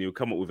something, and you'll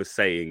come up with a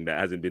saying that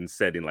hasn't been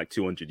said in like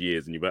 200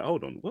 years, and you're like,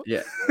 hold on, what?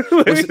 Yeah.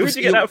 Where'd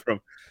you get that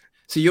from?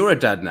 So you're a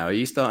dad now. Are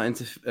you starting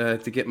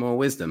to get more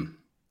wisdom?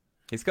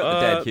 He's got the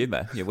dad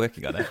humor. You're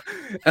working on it.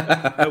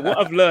 What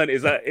I've learned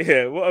is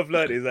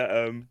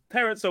that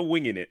parents are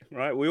winging it,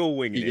 right? We're all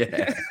winging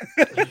it.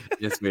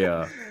 Yes, we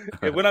are.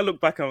 When I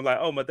look back, I'm like,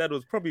 oh, my dad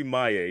was probably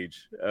my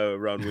age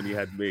around when he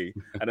had me,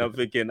 and I'm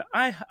thinking,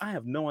 I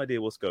have no idea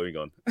what's going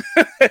on.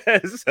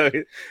 so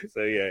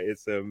yeah,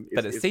 it's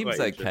but it seems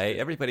okay.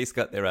 Everybody's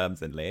got their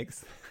arms and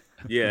legs.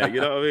 Yeah,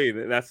 you know what I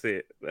mean. That's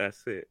it.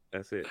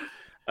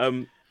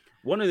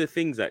 One of the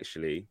things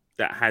actually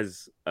that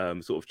has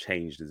sort of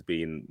changed as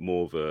being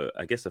more of a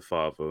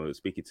father,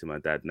 speaking to my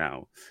dad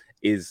now,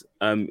 is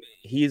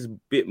he is a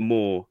bit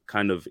more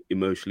kind of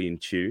emotionally in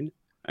tune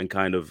and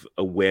kind of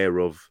aware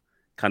of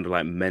kind of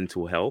like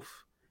mental health,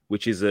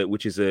 which is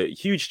a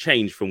huge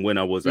change from when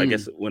I was, I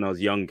guess, when I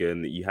was younger,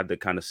 and you had the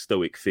kind of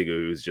stoic figure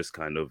who was just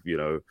kind of,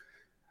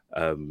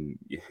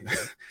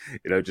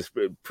 just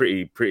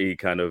pretty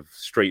kind of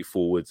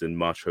straightforwards and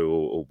macho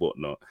or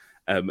whatnot.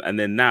 And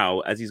then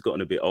now, as he's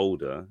gotten a bit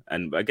older,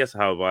 and I guess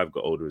how I've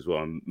got older as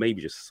well, and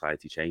maybe just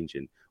society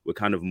changing, we're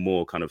kind of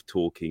more kind of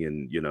talking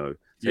and,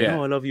 saying,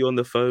 oh, I love you on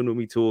the phone when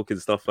we talk and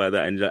stuff like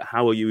that. And like,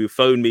 how are you? You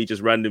phone me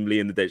just randomly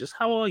in the day. Just,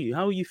 how are you?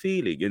 How are you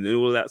feeling? And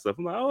all that stuff.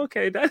 I'm like, oh,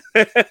 okay.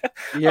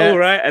 All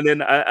right. And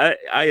then I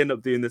end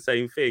up doing the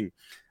same thing.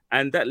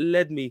 And that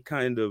led me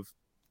kind of,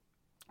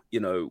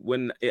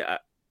 when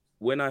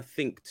I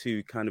think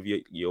to kind of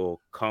your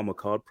Karma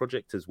Card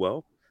project as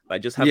well,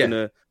 like just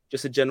having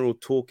just a general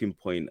talking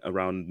point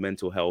around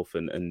mental health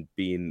and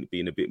being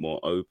a bit more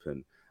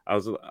open. I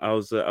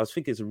was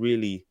thinking it's a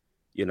really,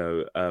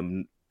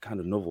 kind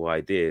of novel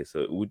idea.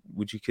 So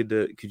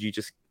could you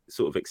just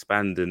sort of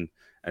expand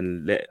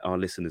and let our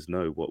listeners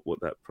know what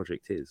that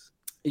project is?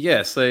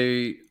 Yeah.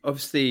 So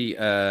obviously,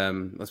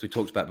 as we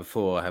talked about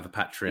before, I have a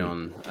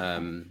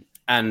Patreon,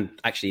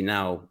 and actually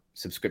now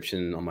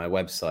subscription on my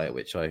website,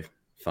 which I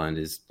find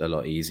is a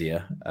lot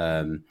easier.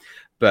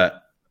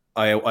 But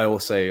I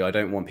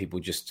don't want people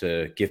just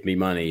to give me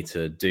money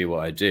to do what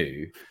I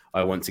do.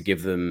 I want to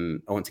give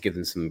them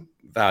some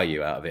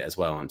value out of it as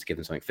well. I want to give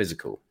them something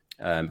physical.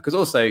 Because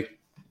also,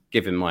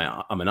 given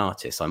I'm an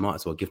artist, I might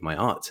as well give my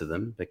art to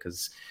them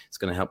because it's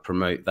going to help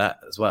promote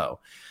that as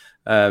well.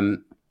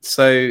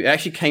 So it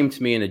actually came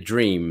to me in a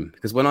dream,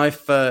 because when I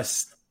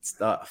first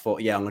I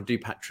thought, yeah, I'm going to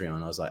do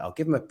Patreon. I was like, I'll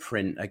give them a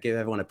print. I give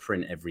everyone a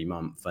print every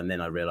month. And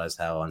then I realized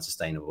how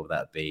unsustainable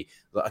that would be. I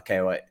was like, okay,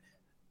 right.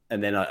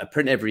 And then I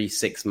print every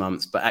 6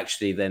 months, but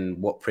actually then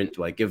what print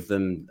do I give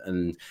them?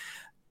 And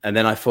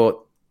then I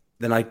thought,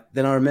 then I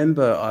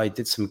remember I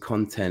did some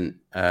content.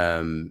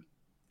 I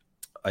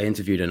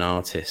interviewed an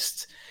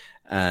artist,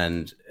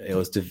 and it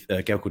was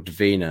a girl called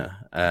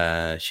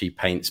Davina. She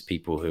paints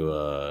people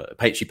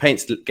she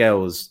paints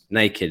girls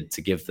naked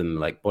to give them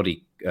like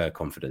body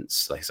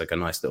confidence. Like, it's like a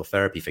nice little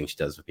therapy thing she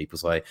does for people.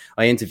 So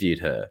I interviewed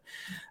her,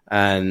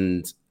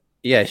 and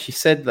yeah, she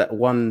said that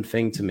one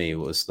thing to me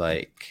was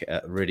like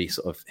really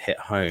sort of hit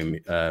home.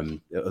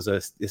 It was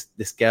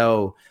this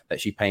girl that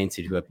she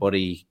painted who had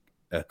body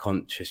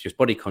conscious. She was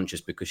body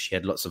conscious because she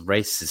had lots of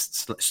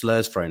racist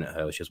slurs thrown at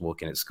her when she was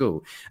walking at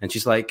school. And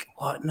she's like,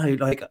 what? No,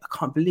 like, I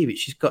can't believe it.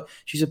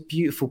 She's a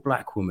beautiful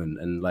black woman.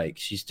 And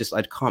like,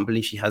 I can't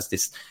believe she has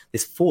this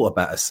thought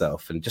about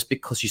herself. And just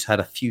because she's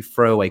had a few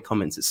throwaway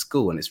comments at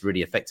school and it's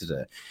really affected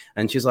her.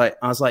 And she's like,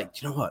 I was like,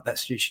 do you know what?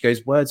 She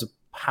goes, words are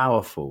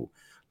powerful.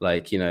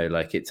 Like, you know,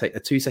 like a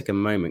 2-second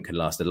moment can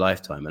last a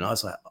lifetime. And I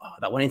was like, oh,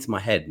 that went into my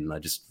head. And I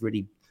just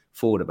really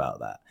thought about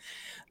that.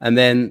 And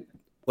then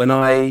when then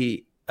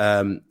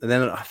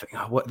I think,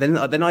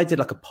 then I did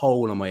like a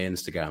poll on my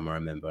Instagram, I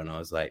remember, and I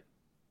was like,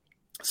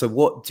 so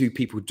what do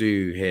people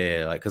do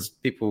here? Like, because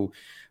people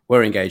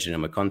were engaging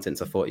in my content,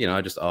 so I thought, you know,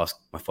 I just asked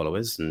my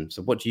followers, and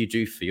so what do you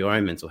do for your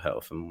own mental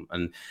health?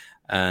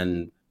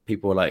 And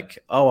people were like,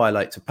 oh, I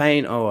like to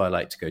paint, oh, I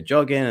like to go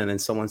jogging, and then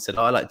someone said,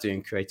 oh, I like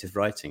doing creative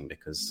writing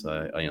because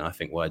you know, I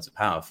think words are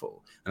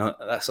powerful, and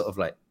that sort of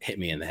like hit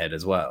me in the head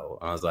as well.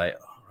 And I was like,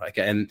 oh, right,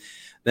 okay. And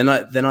then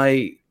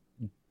I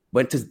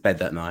went to bed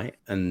that night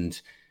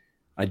and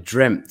I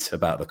dreamt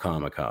about the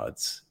karma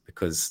cards,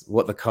 because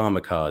what the karma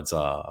cards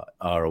are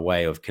a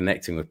way of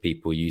connecting with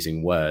people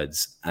using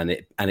words, and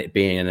it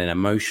being an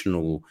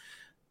emotional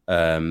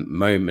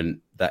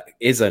moment that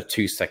is a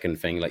 2-second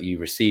thing. Like, you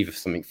receive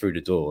something through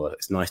the door,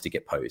 it's nice to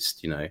get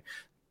post, you know,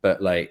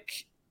 but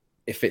like,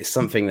 if it's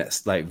something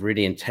that's like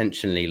really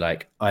intentionally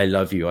like, I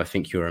love you, I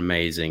think you're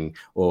amazing,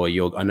 or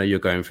I know you're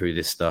going through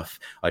this stuff,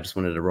 I just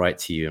wanted to write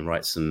to you and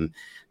write some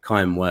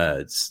kind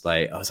words.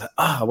 Like, I was like,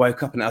 I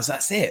woke up and I was,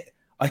 that's it.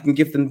 I can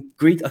give them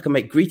I can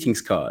make greetings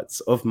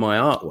cards of my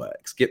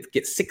artworks,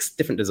 get 6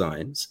 different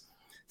designs,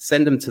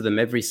 send them to them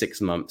every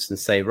 6 months and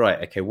say,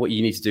 right, okay, what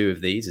you need to do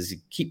with these is you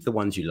keep the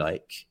ones you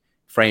like,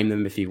 frame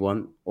them if you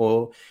want,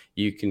 or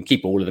you can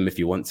keep all of them if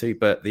you want to.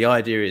 But the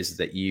idea is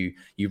that you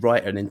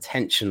write an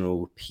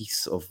intentional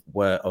piece of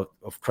work,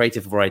 of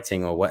creative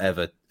writing or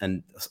whatever,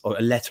 or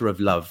a letter of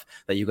love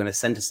that you're going to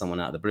send to someone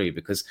out of the blue,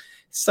 because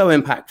it's so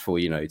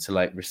impactful, you know, to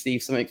like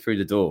receive something through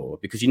the door,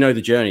 because you know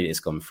the journey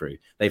it's gone through.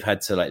 They've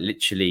had to like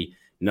literally,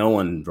 no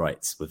one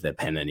writes with their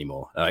pen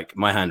anymore. Like,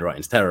 my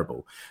handwriting's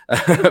terrible,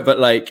 but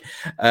like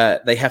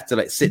they have to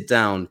like sit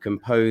down,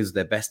 compose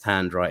their best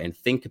handwriting,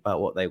 think about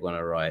what they want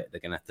to write.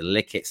 They're going to have to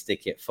lick it,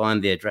 stick it,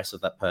 find the address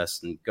of that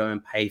person, go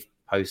and pay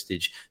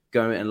postage,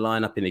 go and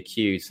line up in the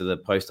queue to the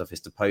post office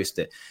to post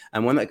it.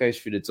 And when that goes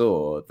through the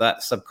door,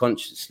 that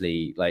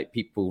subconsciously, like,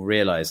 people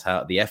realize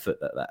how the effort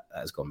that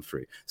has gone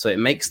through. So it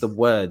makes the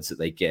words that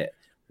they get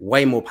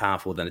way more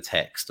powerful than a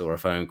text or a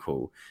phone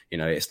call. You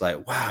know, it's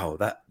like, wow,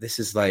 this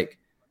is like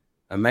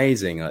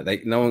amazing.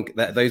 Like,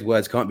 those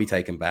words can't be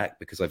taken back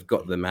because I've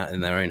got them out in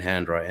their own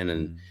handwriting.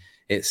 And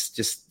it's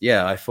just,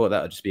 yeah, I thought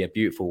that would just be a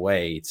beautiful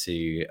way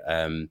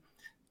to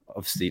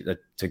obviously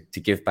to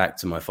give back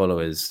to my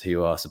followers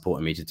who are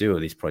supporting me to do all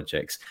these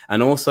projects.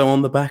 And also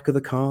on the back of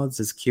the cards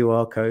there's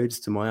QR codes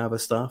to my other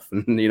stuff,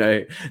 and you know,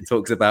 it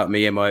talks about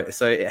me and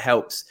so it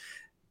helps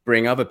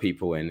bring other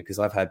people in, because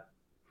I've had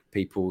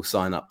people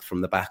sign up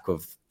from the back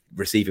of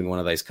receiving one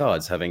of those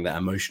cards, having that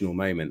emotional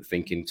moment,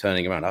 thinking,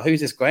 turning around, oh,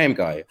 who's this Graham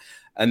guy?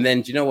 And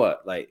then, do you know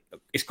what, like,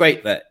 it's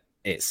great that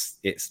it's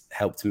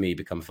helped me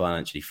become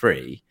financially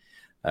free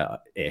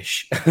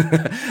ish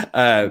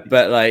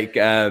but like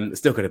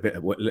still got a bit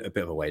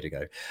of a way to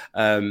go.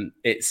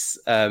 It's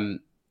the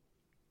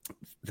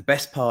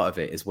best part of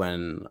it is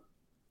when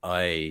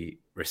I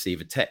receive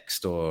a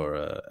text or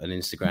an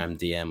Instagram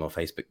DM or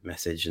Facebook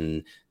message,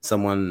 and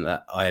someone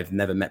that I've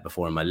never met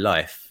before in my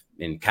life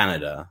in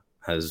Canada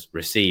has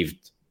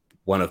received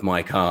one of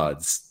my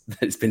cards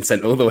that's been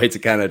sent all the way to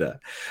Canada,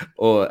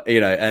 or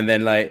you know, and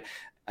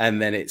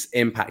then it's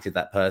impacted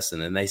that person,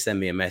 and they send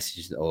me a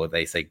message, or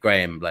they say,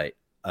 Graham, like,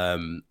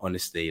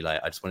 honestly, like,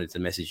 I just wanted to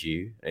message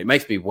you. It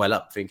makes me well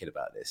up thinking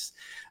about this.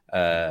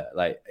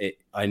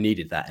 I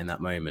needed that in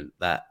that moment.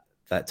 That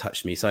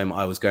touched me so much.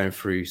 I was going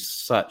through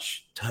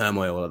such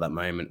turmoil at that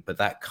moment, but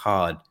that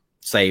card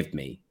saved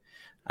me.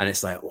 And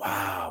it's like,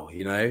 wow,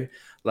 you know,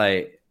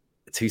 like,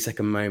 a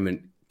 2-second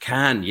moment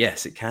can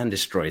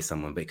destroy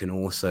someone, but it can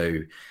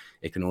also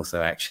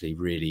actually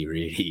really,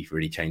 really,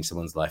 really change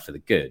someone's life for the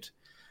good.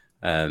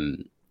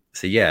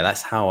 So yeah,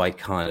 that's how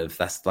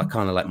that's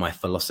kind of like my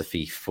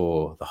philosophy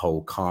for the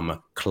whole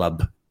Karma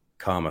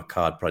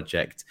Card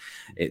project.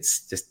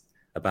 It's just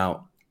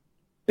about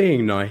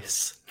being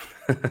nice.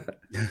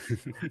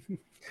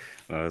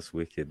 Oh, that's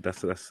wicked.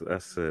 That's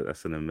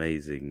an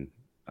amazing.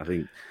 I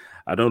think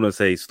I don't want to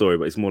say story,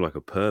 but it's more like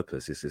a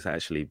purpose. It's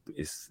actually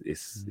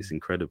it's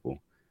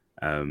incredible.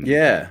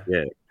 Yeah.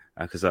 Yeah,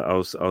 because I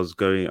was on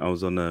your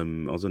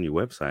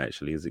website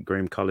actually. Is it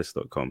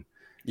grahamcullis.com?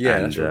 Yeah,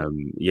 And that's right.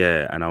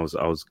 yeah, and I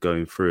was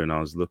going through and I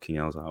was looking.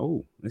 I was like,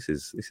 oh, this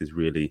is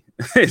really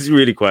it's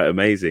really quite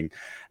amazing.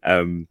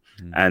 And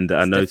I It's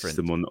noticed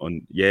different. them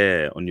on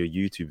your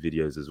YouTube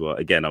videos as well.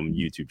 Again, I'm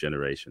YouTube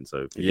generation,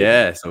 so forgive me.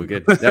 Yeah, it's all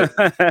good.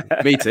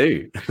 Yep. Me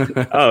too.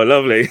 Oh,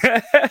 lovely.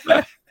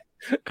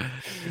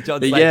 John's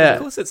But like, yeah. of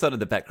course it's on in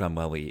the background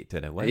while we eat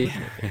dinner. Why wouldn't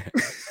it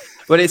be?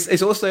 But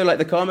it's also like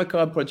the Karma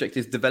Card project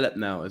is developed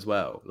now as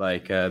well.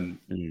 Like,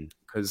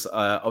 because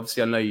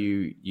obviously I know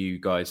you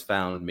guys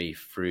found me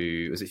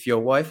through. Was it your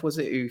wife? Was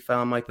it who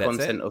found my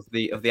content of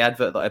the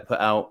advert that I put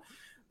out?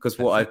 Because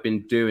what I've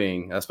been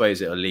doing, I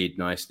suppose it'll lead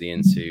nicely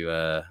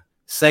into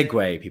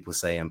segue. People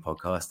say in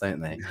podcasts, don't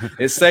they?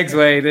 It's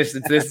segue.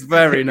 This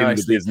very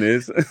nice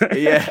business.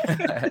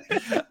 Yeah.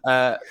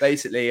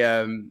 Basically,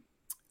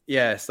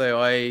 yeah. So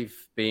I've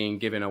been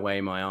giving away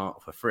my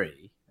art for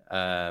free.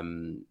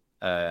 And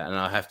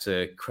I have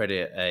to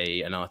credit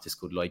an artist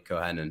called Lloyd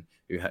Cohanon,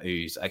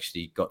 who's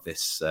actually got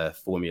this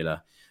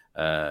formula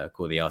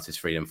called the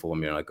Artist Freedom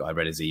Formula. I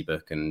read his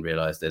ebook and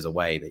realized there's a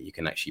way that you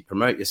can actually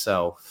promote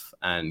yourself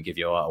and give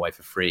your art away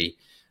for free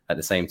at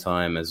the same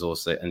time as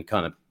also, and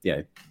kind of,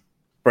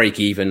 break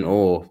even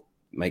or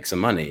make some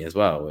money as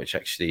well, which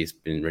actually has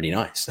been really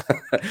nice.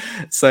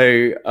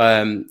 So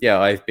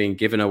I've been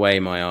giving away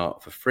my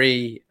art for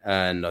free,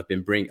 and I've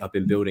been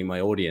building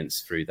my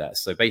audience through that.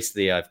 So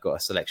basically I've got a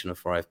selection of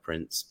 5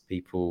 prints.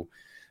 People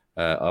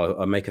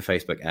I'll make a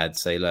Facebook ad,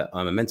 say, look,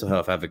 I'm a mental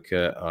health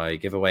advocate, I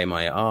give away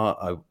my art,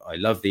 I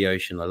love the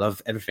ocean, I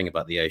love everything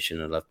about the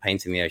ocean, I love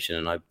painting the ocean,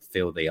 and I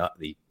feel the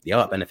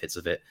art benefits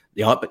of it,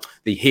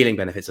 the healing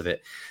benefits of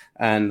it,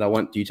 and I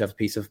want you to have a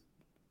piece of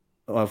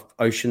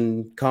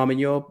ocean calm in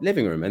your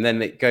living room. And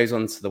then it goes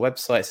onto the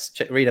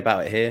website, read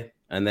about it here,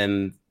 and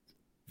then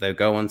they'll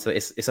go on to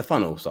it's a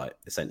funnel site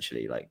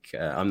essentially. Like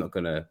I'm not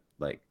gonna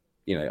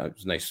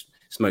there's no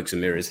smokes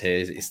and mirrors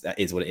here. That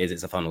is what it is.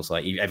 It's a funnel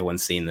site.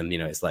 Everyone's seen them.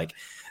 It's like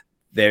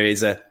there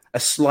is a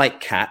slight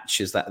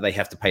catch is that they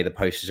have to pay the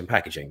postage and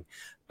packaging,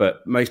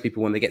 but most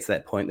people, when they get to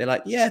that point, they're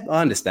like, yeah,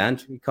 I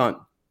understand, you can't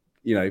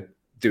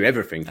do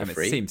everything for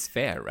free. It seems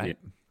fair, right?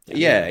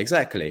 Yeah,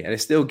 exactly. And they're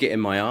still getting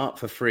my art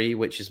for free,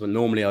 which is what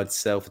normally I'd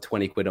sell for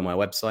 20 quid on my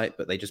website,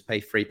 but they just pay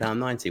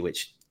 £3.90,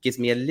 which gives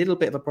me a little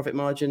bit of a profit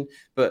margin.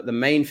 But the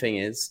main thing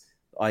is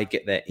I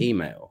get their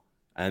email,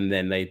 and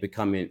then they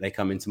come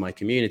into my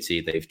community.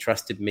 They've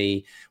trusted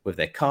me with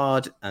their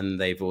card, and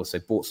they've also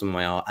bought some of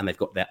my art, and they've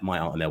got my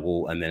art on their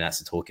wall. And then that's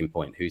the talking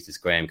point. Who's this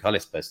Graham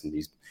Cullis person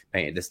who's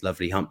painted this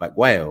lovely humpback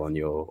whale on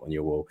your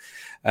wall?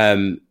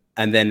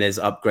 And then there's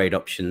upgrade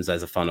options,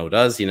 as a funnel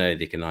does.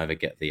 They can either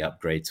get the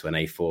upgrade to an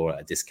A4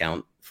 at a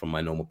discount from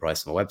my normal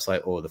price on my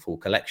website, or the full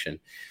collection.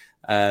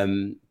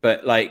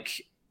 But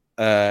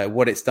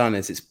what it's done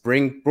is it's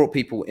brought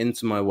people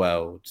into my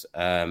world.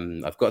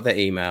 I've got their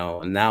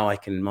email, and now I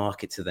can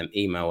market to them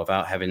email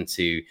without having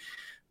to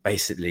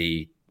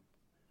basically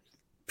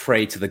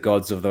pray to the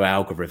gods of the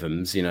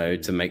algorithms,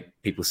 to make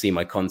people see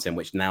my content,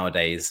 which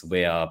nowadays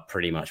we are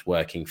pretty much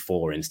working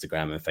for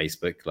Instagram and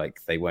Facebook. Like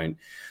they won't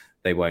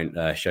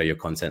show your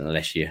content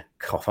unless you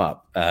cough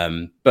up.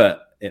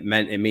 But it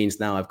means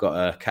now I've got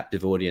a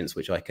captive audience,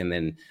 which I can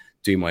then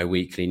do my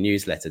weekly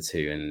newsletter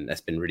to, and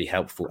that's been really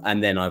helpful.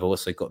 And then I've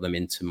also got them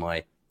into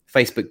my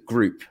Facebook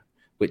group,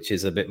 which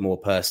is a bit more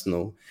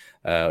personal.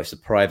 It's a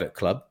private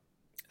club,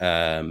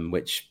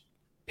 which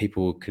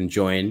people can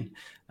join.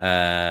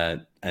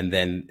 And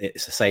then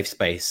it's a safe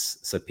space.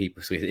 So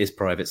it is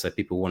private. So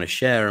people want to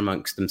share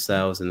amongst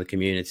themselves in the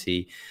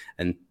community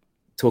and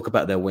talk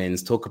about their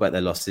wins, talk about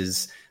their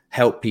losses,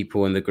 help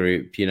people in the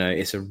group.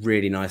 It's a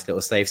really nice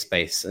little safe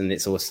space. And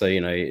it's also,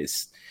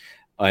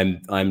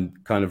 I'm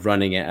kind of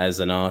running it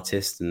as an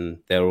artist, and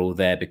they're all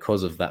there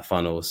because of that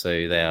funnel.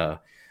 So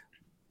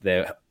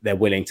they're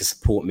willing to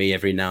support me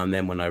every now and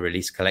then when I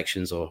release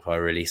collections or if I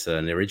release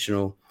an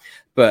original.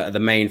 But the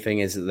main thing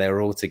is that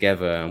they're all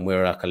together, and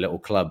we're like a little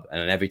club.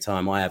 And every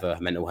time I have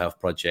a mental health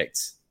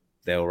project,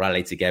 they'll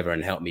rally together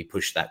and help me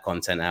push that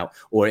content out.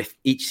 Or if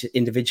each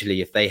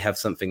individually, if they have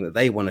something that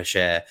they want to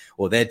share,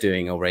 or they're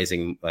doing or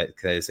raising, like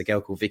there's a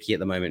girl called Vicky at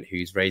the moment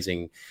who's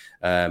raising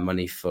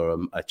money for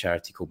a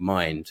charity called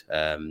Mind,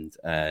 and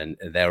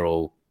they're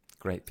all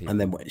great people.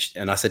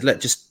 And I said,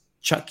 look, just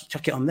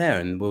chuck it on there,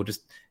 and we'll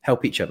just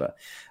help each other.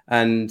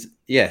 And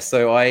yeah,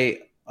 so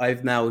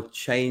I've now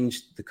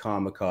changed the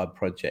Karma Card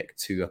project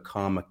to a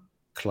Karma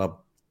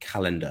Club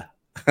calendar.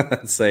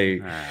 So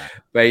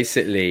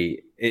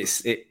basically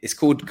it's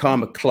called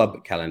Karma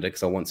Club Calendar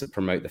because I want to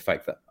promote the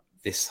fact that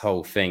this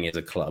whole thing is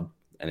a club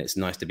and it's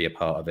nice to be a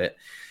part of it.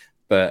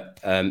 But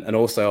and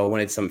also I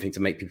wanted something to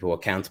make people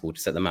accountable, to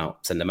send them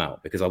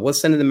out, because I was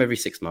sending them every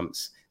 6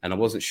 months and I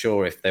wasn't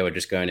sure if they were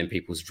just going in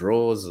people's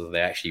drawers or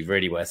they actually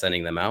really were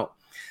sending them out.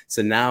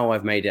 So now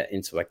I've made it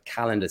into a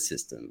calendar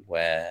system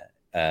where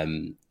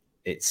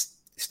it's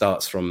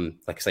starts from,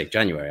 like I say,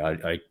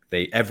 January.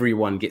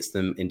 Everyone gets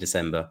them in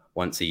December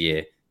once a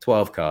year,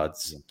 12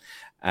 cards.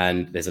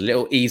 And there's a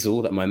little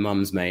easel that my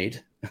mum's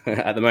made.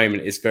 At the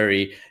moment, it's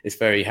very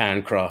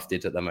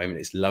handcrafted at the moment.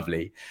 It's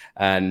lovely.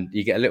 And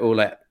you get a little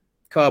like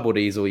cardboard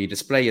easel. You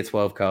display your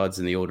 12 cards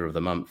in the order of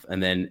the month.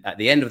 And then at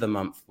the end of the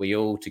month, we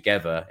all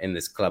together in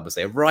this club will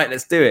say, right,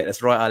 let's do it.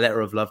 Let's write our letter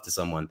of love to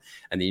someone.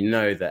 And you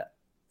know that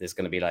there's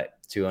going to be like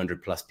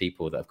 200 plus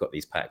people that have got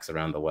these packs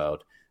around the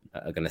world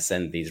are going to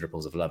send these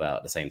ripples of love out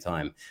at the same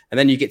time. And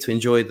then you get to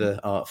enjoy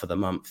the art for the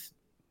month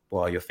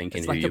while you're thinking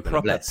it's who like you're a going to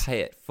proper bless.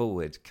 pay it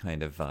forward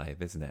kind of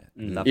vibe, isn't it?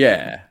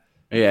 Yeah.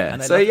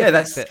 And So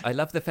I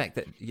love the fact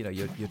that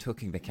you're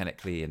talking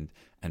mechanically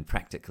and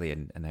practically,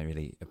 and I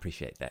really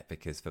appreciate that,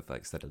 because for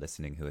folks that are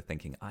listening who are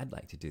thinking, I'd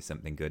like to do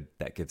something good,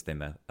 that gives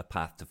them a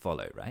path to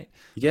follow, right?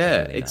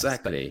 Yeah, really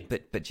exactly.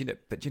 Nice.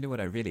 But you know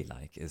what I really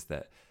like is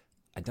that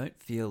I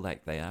don't feel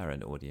like they are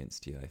an audience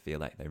to you. I feel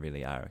like they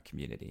really are a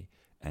community,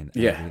 and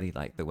I really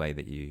like the way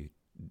that you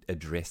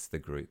address the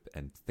group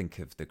and think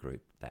of the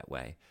group that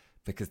way,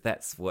 because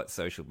that's what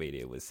social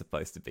media was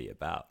supposed to be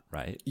about,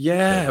 right?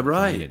 Yeah,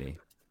 right. Community.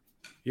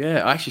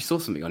 Yeah, I actually saw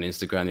something on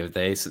Instagram the other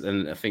day,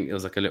 and I think it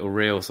was like a little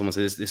reel. Someone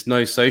says, "It's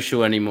no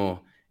social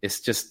anymore. It's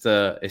just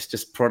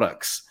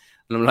products."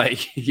 And I'm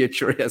like, "You're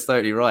true. That's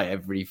totally right.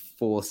 Every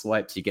 4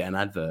 swipes, you get an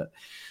advert."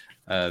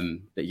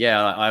 But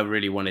yeah, I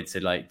really wanted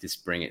to like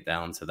just bring it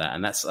down to that,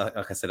 and that's,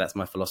 like I said, that's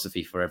my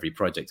philosophy for every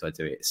project I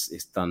do.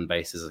 It's done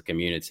based as a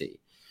community,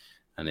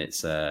 and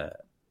it's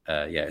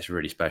it's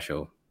really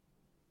special.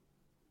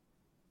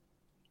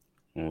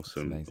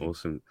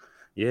 Awesome.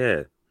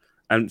 Yeah.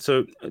 And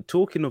so,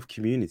 talking of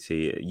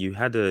community, you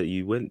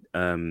went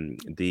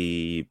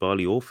the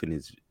Bali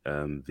orphanage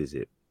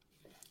visit.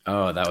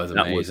 Oh, that was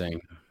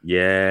amazing.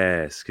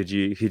 Yes. Could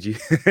you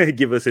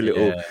give us a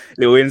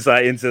little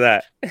insight into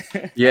that?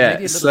 Yeah.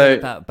 Maybe a little bit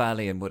about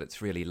Bali and what it's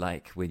really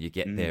like when you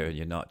get there and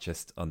you're not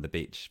just on the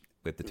beach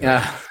with the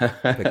tourists,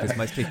 because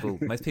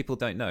most people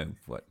don't know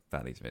what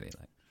Bali's really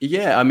like.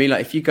 Yeah, I mean,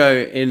 like if you go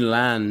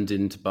inland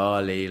into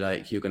Bali,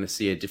 like you're going to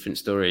see a different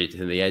story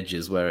to the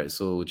edges where it's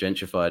all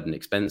gentrified and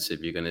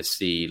expensive. You're going to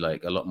see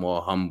like a lot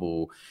more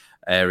humble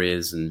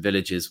areas and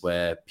villages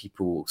where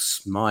people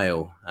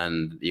smile,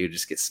 and you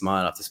just get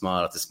smile after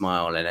smile after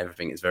smile, and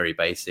everything is very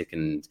basic,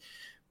 and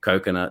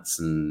coconuts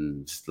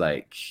and just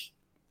like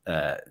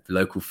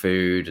local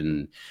food.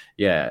 And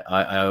yeah,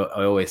 I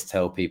always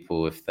tell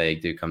people if they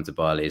do come to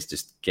Bali is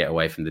just get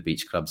away from the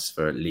beach clubs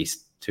for at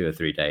least 2 or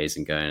 3 days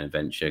and go on an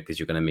adventure, because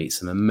you're going to meet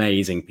some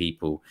amazing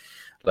people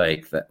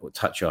like that will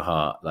touch your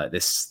heart. Like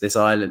this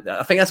island,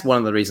 I think that's one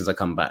of the reasons I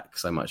come back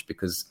so much,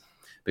 because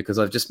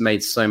I've just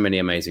made so many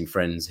amazing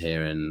friends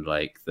here, and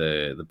like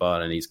the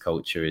Balinese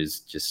culture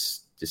is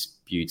just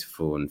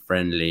beautiful and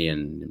friendly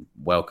and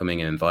welcoming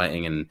and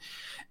inviting. And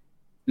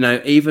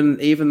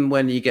even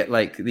when you get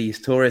like these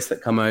tourists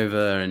that come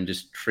over and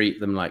just treat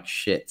them like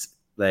shit,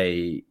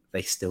 they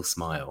still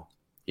smile.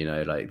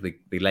 Like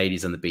the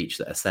ladies on the beach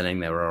that are selling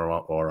their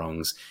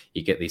orongs,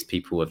 you get these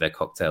people with their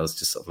cocktails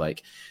just sort of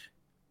like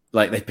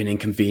they've been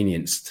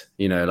inconvenienced,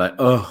 like,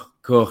 oh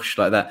gosh,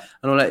 like that.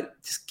 And I'm like,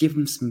 just give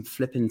them some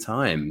flipping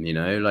time,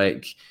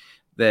 like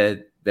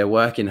they're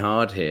working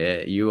hard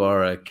here. You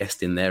are a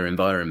guest in their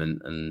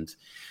environment. And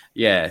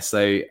yeah,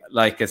 so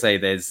like I say,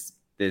 it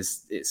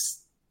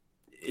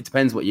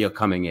depends what you're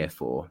coming here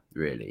for,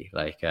 really.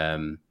 Like,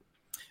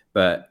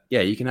 but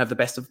yeah, you can have the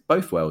best of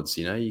both worlds.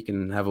 You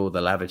can have all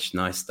the lavish,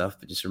 nice stuff,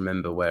 but just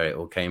remember where it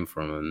all came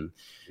from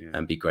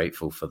and be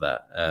grateful for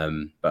that.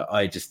 But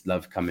I just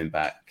love coming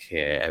back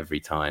here every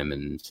time,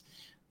 and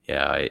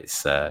yeah,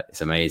 it's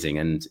amazing.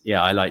 And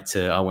yeah,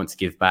 I want to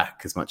give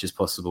back as much as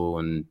possible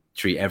and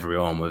treat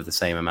everyone with the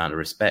same amount of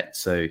respect.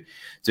 So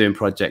doing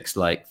projects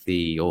like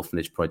the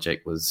orphanage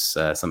project was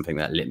something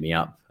that lit me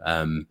up.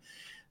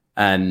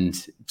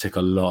 And took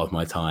a lot of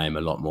my time,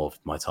 a lot more of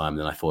my time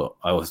than I thought.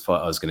 I always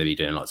thought I was going to be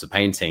doing lots of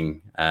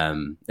painting.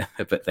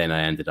 But then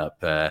I ended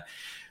up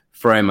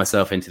throwing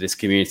myself into this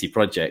community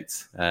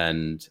project.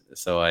 And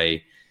so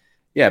I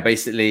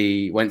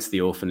basically went to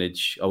the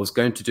orphanage. I was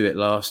going to do it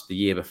the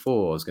year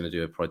before. I was going to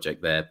do a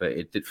project there, but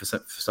it did, for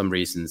some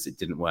reasons, it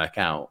didn't work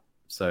out.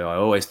 So I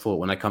always thought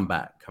when I come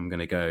back, I'm going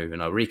to go,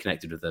 and I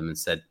reconnected with them and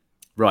said,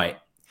 right,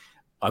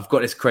 I've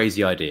got this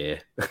crazy idea.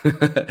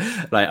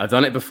 Like I've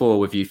done it before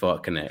with Youth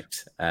Art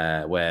Connect,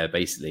 where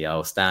basically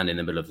I'll stand in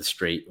the middle of the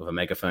street with a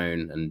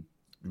megaphone and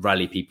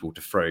rally people to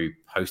throw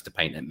poster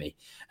paint at me.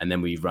 And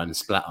then we run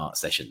splat art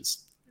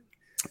sessions.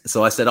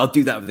 So I said, I'll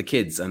do that with the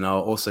kids, and I'll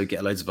also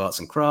get loads of arts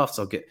and crafts.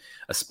 I'll get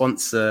a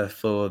sponsor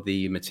for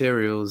the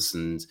materials,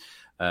 and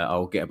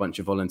I'll get a bunch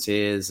of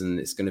volunteers, and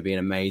it's going to be an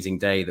amazing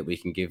day that we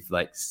can give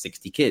like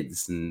 60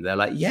 kids. And they're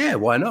like, yeah,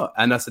 why not?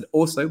 And I said,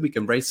 also, we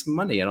can raise some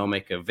money, and I'll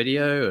make a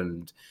video,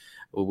 and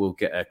we'll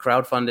get a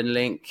crowdfunding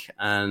link,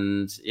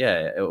 and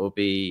yeah, it will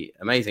be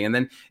amazing. And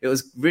then it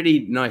was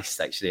really nice,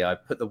 actually. I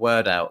put the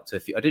word out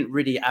I didn't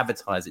really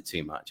advertise it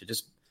too much. I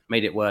just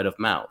made it word of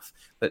mouth.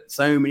 But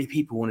so many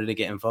people wanted to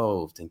get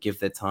involved and give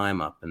their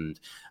time up. And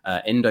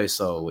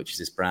Indosol, which is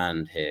this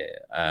brand here,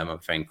 my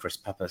friend Chris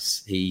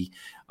Pappas,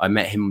 I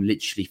met him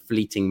literally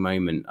fleeting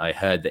moment. I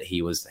heard that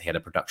he had a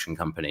production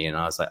company, and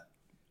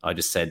I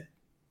just said,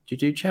 "Do you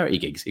do charity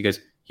gigs?" He goes,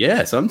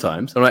 "Yeah,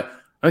 sometimes." I'm like,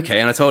 "Okay."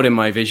 And I told him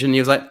my vision. He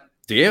was like,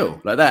 "Deal,"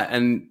 like that,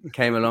 and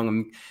came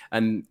along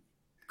and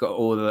got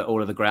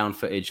all of the ground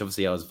footage.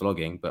 Obviously, I was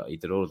vlogging, but he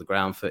did all of the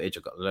ground footage.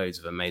 I got loads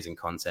of amazing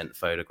content,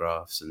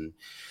 photographs, and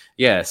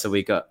yeah. So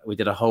we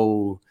did a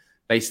whole,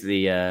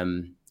 basically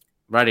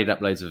rallied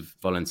up loads of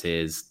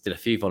volunteers. Did a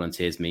few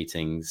volunteers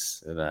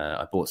meetings.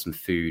 I bought some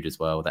food as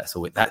well. That's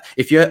all. That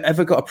if you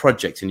ever got a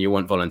project and you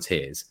want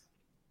volunteers,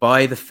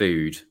 buy the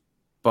food,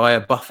 buy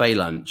a buffet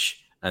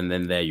lunch, and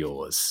then they're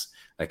yours.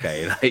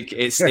 Okay, like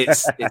it's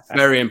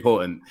very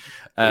important.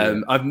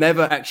 I've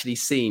never actually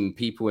seen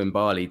people in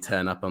Bali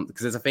turn up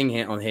because there's a thing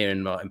here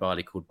in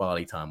Bali called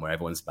Bali time, where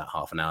everyone's about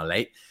half an hour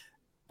late.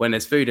 When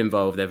there's food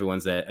involved,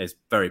 everyone's there is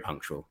very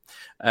punctual.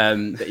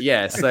 But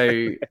yeah,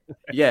 so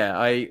yeah,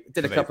 I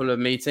did a couple of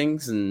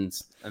meetings and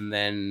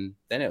then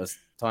it was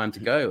time to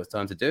go. It was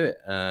time to do it,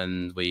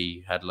 and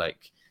we had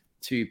like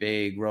 2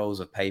 big rolls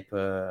of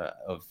paper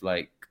of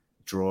like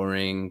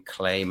drawing,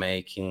 clay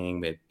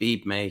making, we had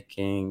bead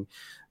making.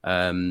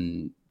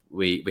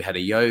 We had a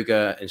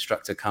yoga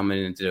instructor come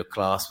in and do a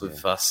class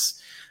with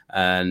us,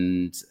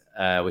 and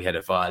we had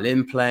a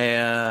violin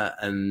player,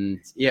 and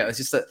yeah, it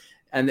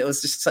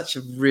was just such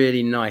a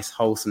really nice,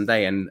 wholesome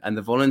day, and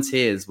the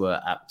volunteers were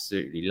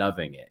absolutely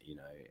loving it, you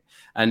know,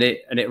 and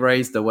it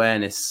raised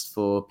awareness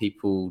for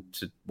people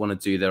to want to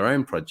do their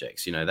own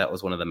projects. You know, that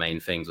was one of the main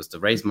things, was to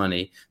raise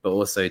money, but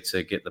also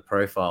to get the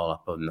profile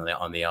up on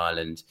the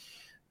island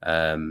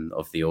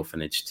of the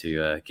orphanage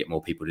to get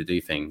more people to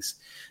do things.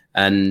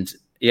 And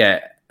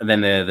yeah, and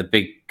then the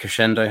big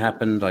crescendo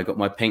happened. I got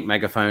my pink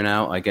megaphone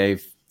out. I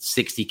gave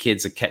 60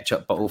 kids a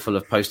ketchup bottle full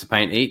of poster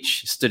paint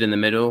each, stood in the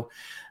middle,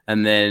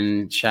 and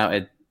then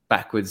shouted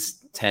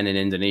backwards 10 in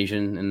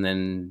Indonesian, and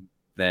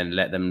then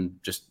let them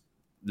just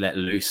let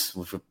loose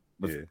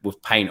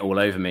with paint all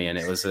over me. And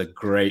it was a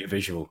great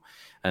visual.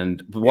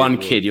 And one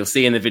kid, you'll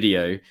see in the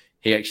video,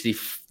 he actually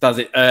does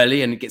it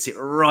early and gets it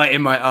right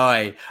in my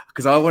eye,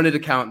 because I wanted to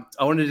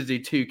do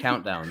 2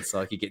 countdowns so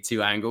I could get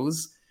 2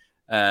 angles.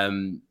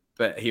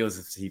 But he was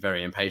obviously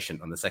very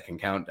impatient on the second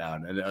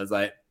countdown, and I was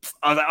like,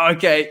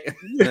 okay.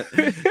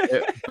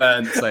 It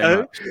burned so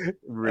much.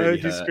 Really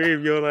hurt.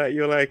 Scream. You're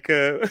like,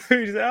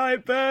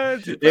 it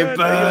burned. It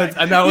burned,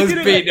 and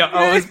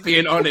I was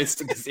being honest,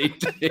 because it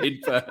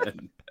did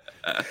burn.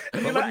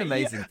 What an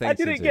amazing thing! I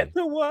didn't get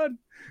to 1.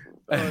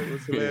 Oh, it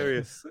was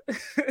hilarious.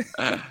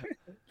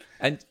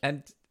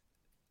 And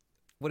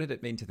what did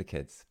it mean to the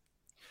kids?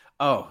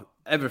 Oh,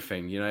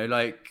 everything, you know,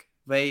 like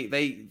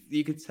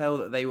you could tell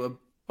that they were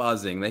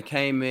buzzing. They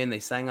came in, they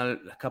sang a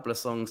couple of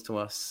songs to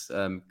us,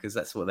 because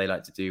that's what they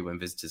like to do when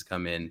visitors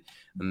come in,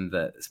 and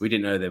we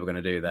didn't know they were going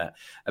to do that.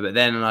 But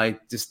then as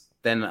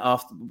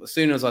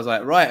soon as I was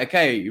like, right,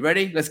 okay, you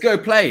ready? Let's go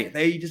play.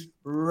 They just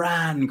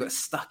ran, got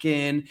stuck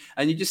in,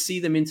 and you just see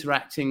them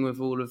interacting with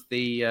all of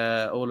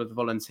the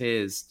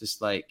volunteers.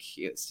 Just like,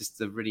 it's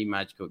just a really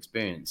magical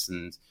experience.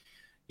 And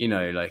you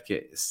know, like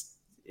it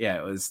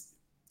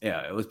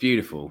was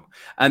beautiful.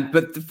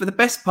 But for the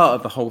best part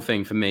of the whole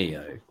thing for me,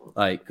 though,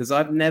 like, because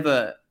I've make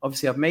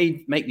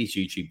these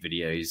YouTube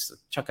videos,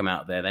 chuck them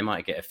out there, they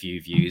might get a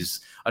few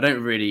views. I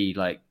don't really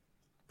like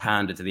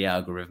pander to the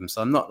algorithm,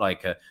 so I'm not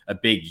like a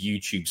big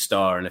YouTube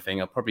star or anything.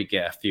 I'll probably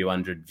get a few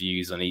hundred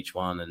views on each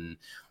one, and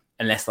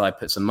unless I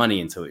put some money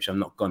into it, which I'm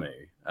not gonna.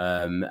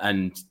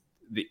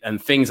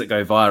 And things that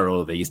go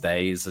viral these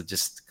days are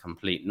just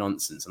complete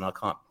nonsense, and I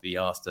can't be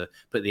asked to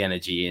put the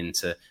energy in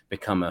to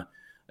become a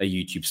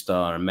YouTube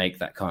star and make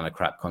that kind of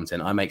crap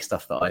content. I make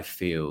stuff that I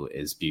feel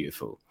is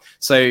beautiful.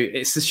 So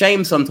it's a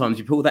shame sometimes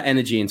you put all that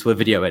energy into a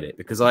video edit,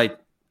 because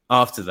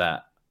after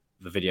that,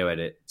 the video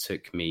edit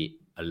took me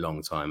a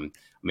long time.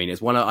 I mean,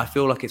 I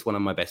feel like it's one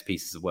of my best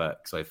pieces of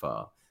work so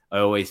far. I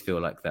always feel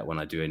like that when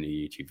I do a new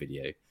YouTube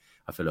video.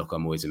 I feel like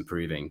I'm always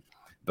improving.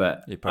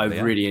 But and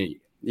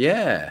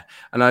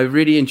I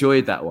really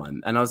enjoyed that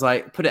one. And I was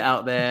like, put it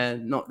out there,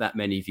 not that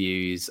many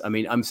views. I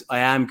mean, I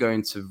am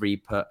going to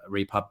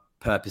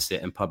repurpose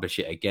it and publish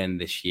it again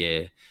this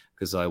year,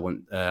 because I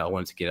want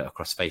to get it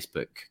across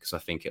Facebook, because I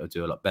think it'll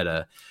do a lot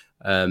better.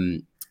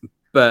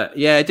 But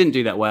yeah, it didn't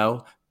do that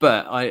well.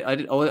 But I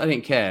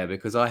didn't care,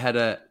 because I had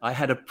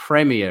a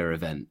premiere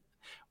event,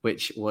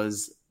 which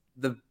was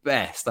the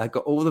best. I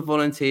got all the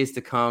volunteers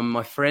to come,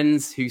 my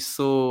friends who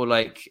saw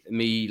like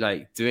me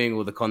like doing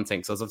all the content,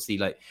 because I was obviously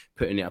like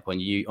putting it up on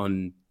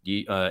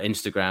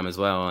Instagram as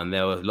well, and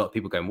there were a lot of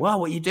people going, wow,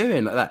 what are you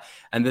doing, like that,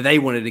 and then they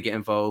wanted to get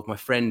involved. My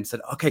friend said,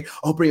 okay,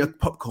 I'll bring a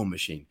popcorn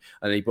machine,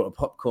 and he brought a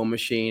popcorn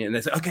machine, and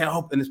they said, okay,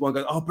 and this one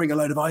goes, I'll bring a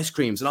load of ice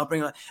creams, and I'll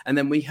bring and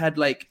then we had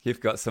like,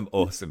 you've got some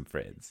awesome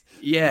friends.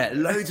 Yeah,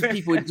 loads of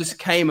people just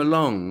came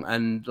along,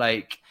 and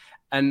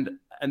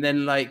and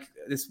then like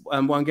this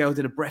one girl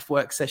did a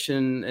breathwork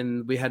session,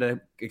 and we had a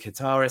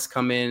guitarist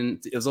come in.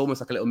 It was almost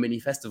like a little mini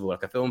festival,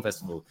 like a film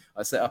festival.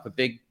 I set up a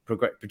big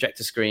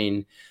projector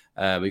screen.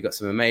 We got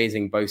some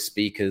amazing Bose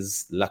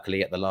speakers,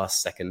 luckily at the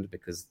last second,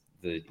 because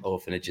the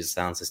orphanage's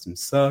sound system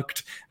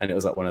sucked, and it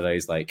was like one of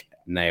those like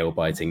nail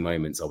biting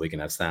moments. Are we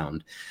gonna have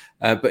sound?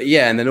 But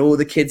yeah, and then all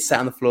the kids sat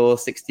on the floor,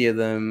 60 of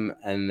them,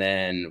 and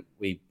then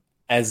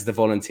as the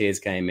volunteers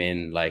came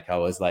in, like I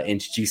was like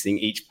introducing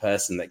each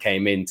person that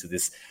came into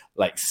this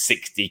like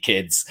 60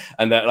 kids,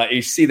 and that like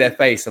you see their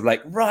face of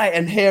like, right,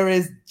 and here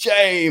is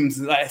James,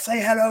 and, like, say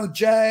hello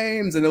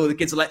James, and all the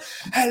kids are like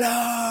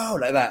hello,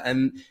 like that,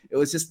 and it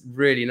was just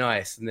really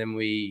nice. And then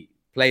we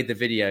played the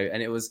video,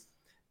 and it was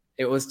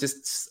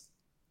just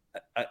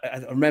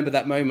I remember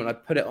that moment. I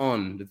put it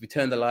on, we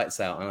turned the lights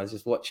out, and I was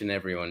just watching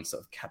everyone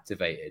sort of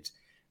captivated.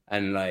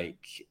 And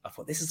like, I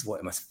thought, this is what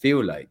it must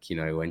feel like, you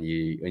know, when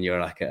you're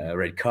like at a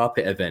red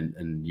carpet event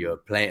and you're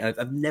playing.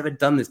 I've never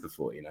done this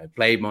before, you know,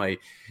 played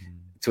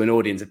to an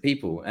audience of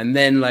people. And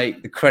then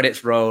like the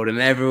credits rolled and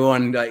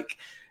everyone like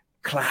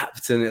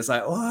clapped, and it's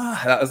like,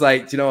 oh, that was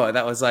like, do you know what?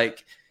 That was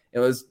like, it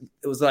was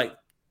like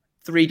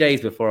 3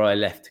 days before I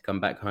left to come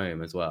back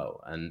home as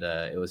well. And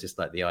it was just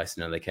like the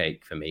icing on the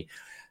cake for me.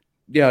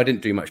 Yeah, I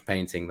didn't do much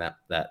painting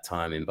that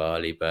time in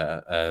Bali,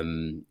 but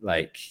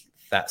like,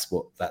 that's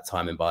what that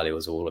time in Bali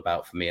was all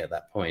about for me at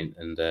that point.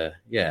 And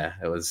yeah,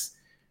 it was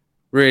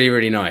really,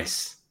 really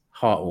nice,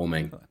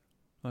 heartwarming. What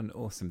an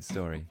awesome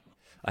story.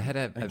 I had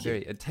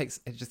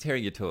just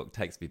hearing you talk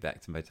takes me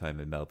back to my time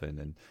in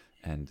Melbourne,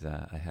 and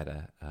I had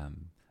a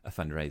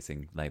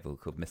fundraising label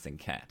called Missing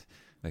Cat,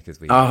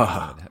 because we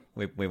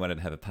wanted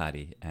to have a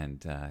party, and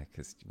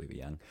because we were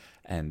young,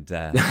 and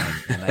I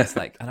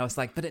was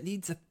like, but it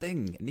needs a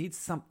thing, it needs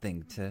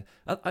something to.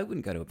 I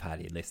wouldn't go to a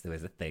party unless there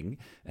was a thing,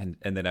 and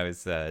then I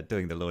was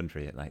doing the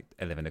laundry at like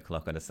 11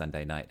 o'clock on a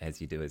Sunday night,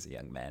 as you do as a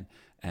young man,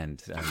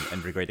 and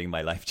regretting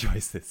my life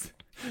choices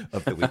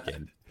of the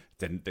weekend.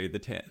 Didn't do the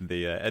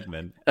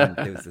admin, and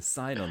there was a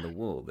sign on the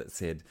wall that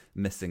said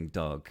 "Missing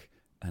Dog,"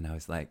 and I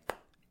was like,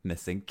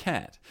 missing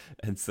cat.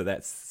 And so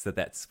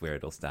that's where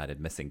it all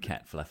started. Missing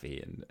cat Fluffy,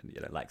 and you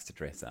know, likes to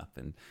dress up,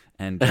 and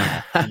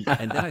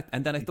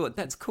then I thought,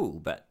 that's cool,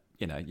 but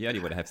you know, you only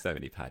want to have so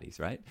many parties,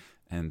 right?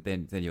 And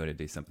then you want to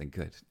do something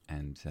good,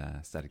 and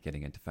started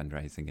getting into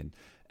fundraising,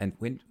 and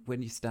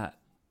when you start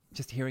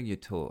just hearing you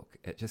talk,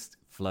 it just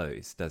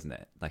flows, doesn't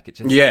it? Like it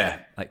just,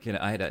 like, you know,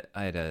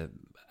 I had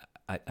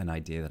an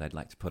idea that I'd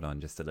like to put on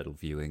just a little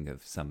viewing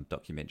of some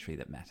documentary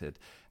that mattered,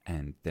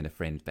 and then a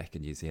friend back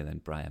in New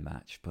Zealand, Brian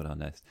March, put on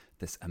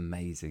this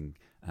amazing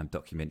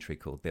documentary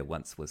called There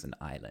Once Was an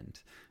Island,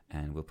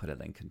 and we'll put a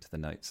link into the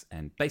notes.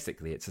 And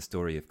basically it's a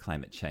story of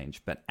climate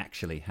change, but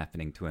actually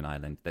happening to an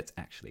island that's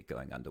actually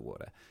going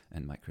underwater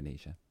in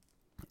Micronesia.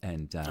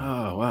 And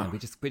oh wow! And we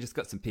just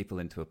got some people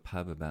into a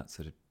pub about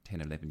sort of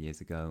 10 or 11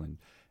 years ago,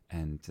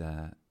 and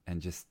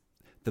just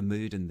the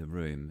mood in the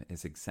room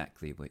is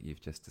exactly what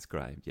you've just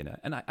described, you know.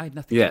 And I had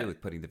nothing to do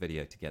with putting the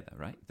video together,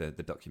 right? The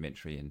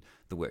documentary and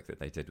the work that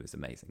they did was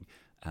amazing.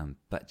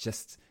 But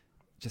just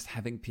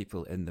having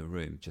people in the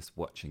room, just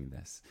watching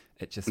this,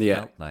 it just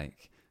felt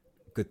like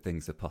good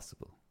things are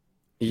possible.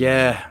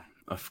 Yeah,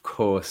 of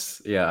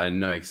course. Yeah, I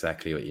know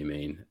exactly what you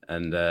mean.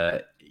 And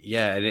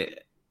yeah,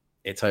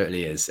 it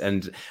totally is.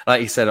 And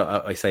like you said,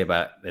 I say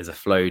about there's a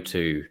flow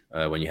to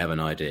when you have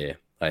an idea.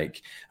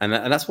 Like, and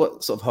that's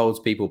what sort of holds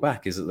people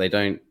back, is that they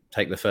don't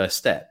take the first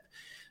step.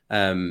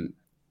 You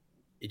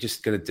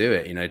just got to do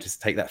it, you know,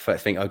 just take that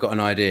first thing. I've got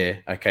an idea.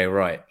 Okay,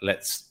 right.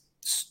 Let's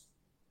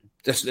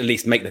just at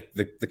least make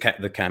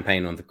the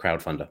campaign on the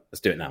crowdfunder.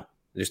 Let's do it now.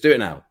 Just do it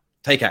now.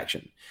 Take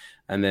action.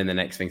 And then the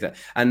next thing.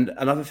 And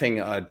another thing,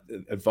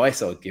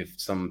 advice I would give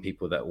some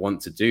people that want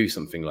to do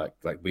something like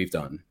we've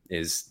done,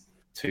 is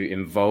to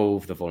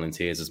involve the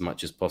volunteers as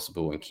much as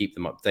possible and keep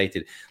them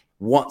updated.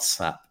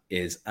 WhatsApp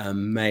is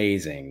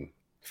amazing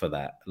for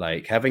that.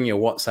 Like having your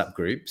WhatsApp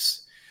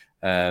groups.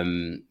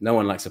 No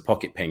one likes a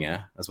pocket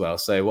pinger as well.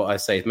 So what I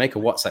say is make a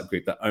WhatsApp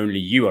group that only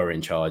you are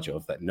in charge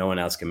of, that no one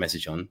else can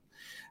message on,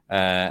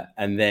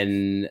 and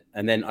then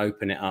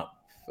open it up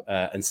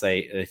and say,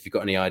 if you've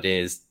got any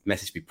ideas,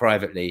 message me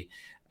privately.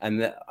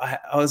 And I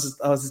was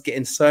just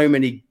getting so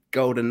many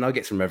golden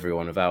nuggets from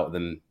everyone without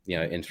them, you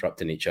know,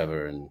 interrupting each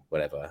other and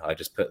whatever. I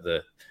just put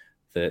the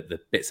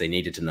bits they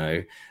needed to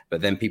know,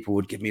 but then people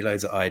would give me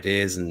loads of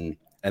ideas, and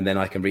then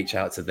I can reach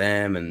out to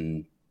them,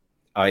 and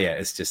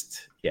it's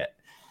just,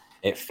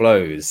 it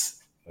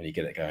flows when you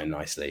get it going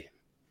nicely.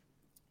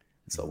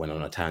 So I went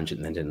on a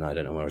tangent then, didn't I? I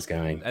don't know where I was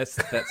going. That's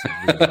a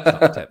really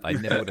top tip. I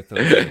never would have thought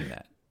of doing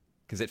that,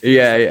 because it feels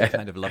like you're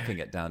kind of locking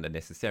it down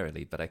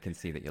unnecessarily, but I can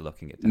see that you're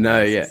locking it down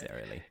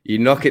unnecessarily. You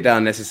knock it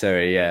down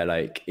necessarily. Yeah.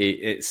 Like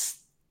it's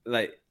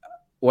like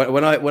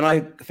when I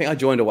think I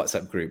joined a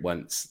WhatsApp group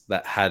once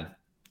that had,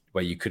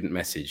 where you couldn't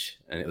message,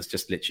 and it was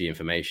just literally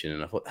information.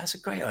 And I thought, that's a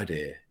great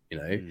idea. You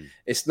know,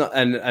 it's not,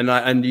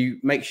 and you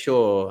make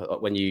sure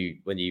when you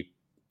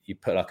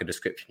put like a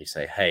description, you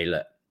say, hey,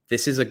 look,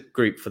 this is a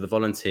group for the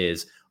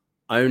volunteers.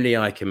 Only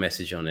I can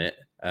message on it.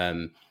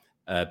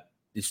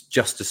 it's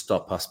just to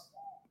stop us,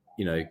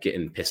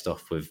 getting pissed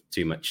off with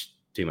too much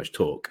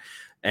talk.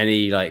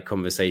 Any like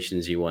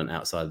conversations you want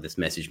outside of this,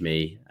 message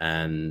me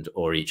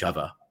or each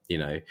other,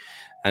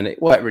 and it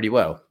worked really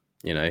well,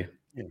 Yeah.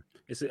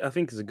 I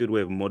think it's a good way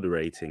of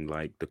moderating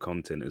like the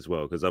content as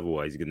well, because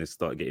otherwise you're going to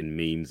start getting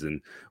memes and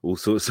all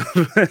sorts of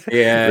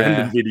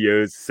random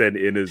videos sent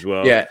in as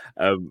well.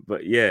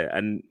 But yeah,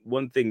 and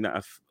one thing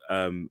that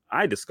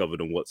I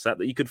discovered on WhatsApp,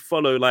 that you could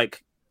follow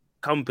like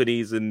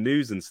companies and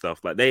news and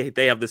stuff. Like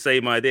they have the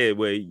same idea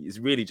where it's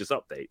really just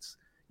updates.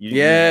 I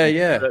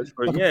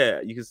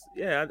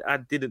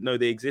didn't know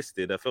they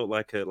existed. I felt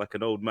like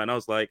an old man. I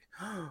was like,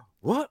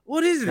 what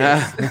is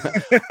this?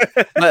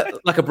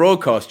 like a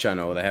broadcast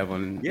channel they have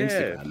on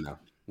Instagram now.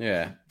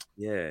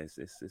 It's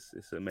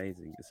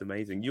amazing. It's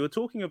amazing. You were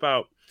talking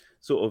about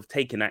sort of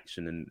taking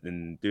action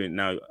and doing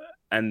now,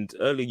 and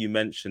earlier you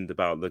mentioned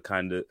about the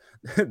kind of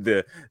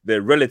the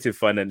relative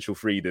financial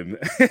freedom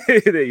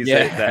that you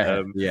said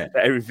that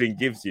everything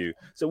gives you.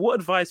 So what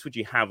advice would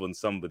you have on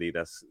somebody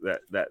that's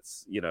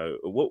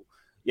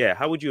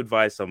how would you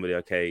advise somebody,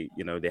 okay,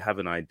 they have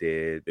an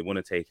idea, they want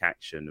to take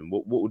action, and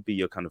what would be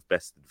your kind of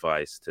best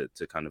advice to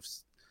kind of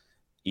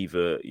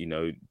either,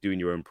 doing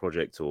your own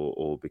project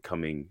or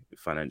becoming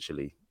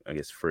financially, I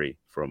guess, free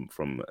from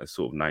a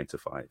sort of 9 to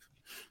 5?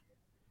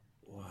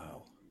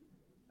 Wow.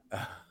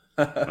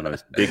 I know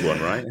it's a big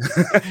one, right?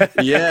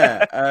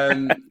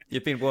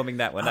 You've been warming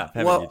that one up,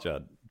 haven't you,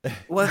 John?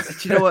 Well,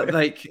 do you know what?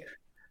 Like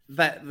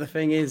that, the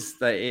thing is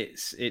that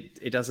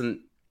it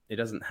doesn't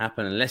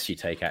happen unless you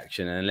take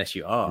action and unless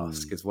you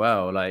ask as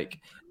well.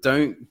 Like,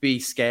 don't be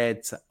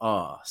scared to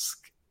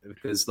ask,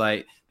 because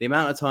like the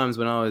amount of times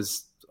when I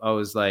was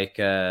like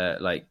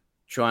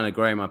trying to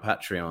grow my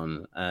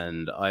Patreon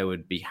and I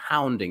would be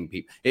hounding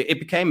people. It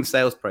became a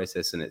sales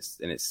process in its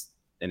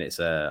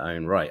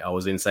own right. I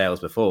was in sales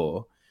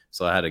before,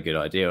 so I had a good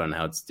idea on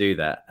how to do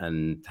that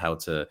and how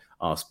to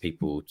ask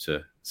people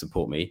to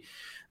support me.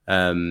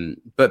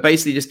 But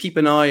basically just keep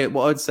an eye.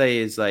 What I'd say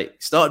is like,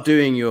 start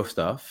doing your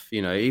stuff,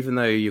 even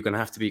though you're going to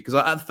have to be, because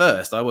at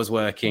first I was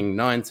working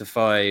 9 to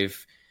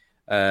 5.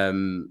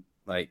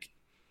 Like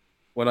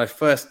when I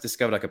first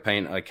discovered I could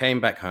paint, I came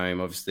back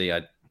home, obviously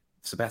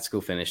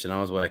sabbatical finished, and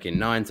I was working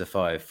 9 to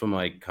 5 for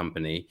my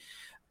company.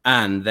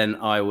 And then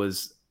I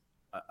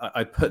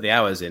put the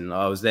hours in.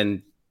 I was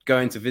then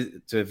going to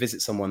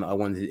visit someone that I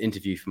wanted to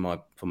interview for my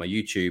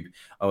YouTube.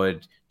 I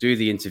would do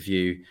the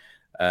interview.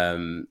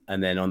 And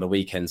then on the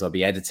weekends, I'll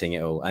be editing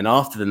it all. And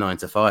after the 9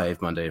 to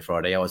 5, Monday to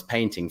Friday, I was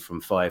painting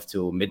from 5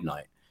 till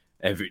midnight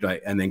every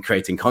night and then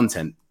creating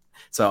content.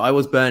 So I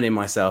was burning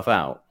myself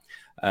out.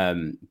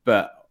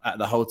 But at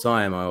the whole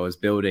time, I was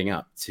building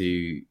up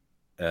to,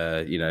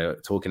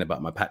 talking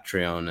about my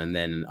Patreon. And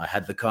then I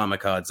had the Karma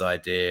Cards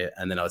idea.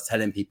 And then I was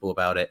telling people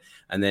about it.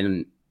 And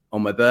then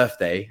on my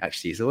birthday,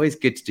 actually, it's always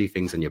good to do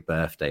things on your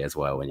birthday as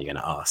well when you're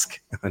going to ask.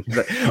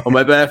 On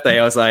my birthday,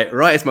 I was like,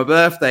 right, it's my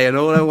birthday, and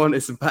all I want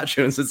is some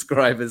Patreon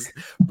subscribers.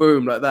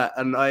 Boom, like that.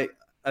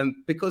 And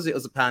because it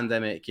was a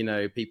pandemic,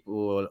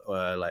 people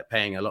were like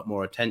paying a lot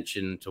more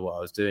attention to what I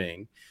was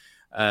doing.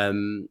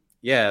 They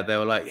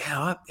were like,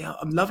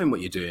 I'm loving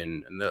what you're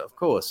doing. And of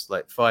course,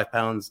 like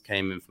 £5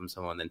 came in from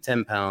someone, then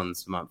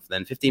 £10 a month,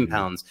 then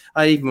 £15.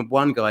 I even had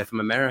one guy from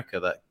America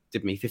that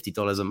did me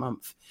 $50 a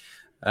month.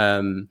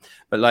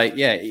 But like,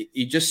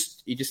 you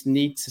just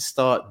need to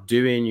start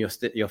doing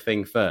your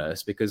thing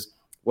first, because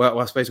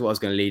I suppose what I was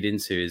going to lead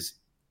into is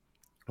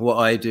what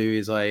I do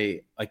is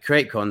I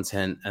create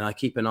content and I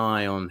keep an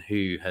eye on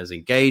who has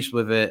engaged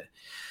with it.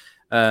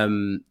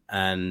 And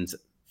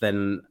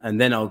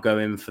then I'll go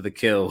in for the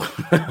kill.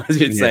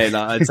 As you'd say,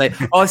 like, I'd say,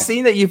 I've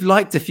seen that you've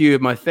liked a few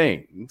of my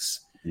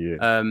things.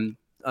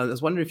 I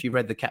was wondering if you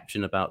read the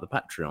caption about the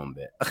Patreon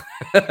bit.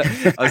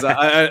 I was like,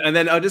 and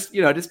then I'll just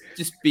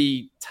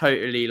be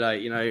totally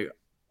like,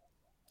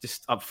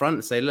 just upfront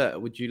and say,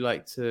 look, would you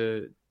like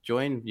to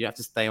join? You have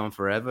to stay on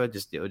forever.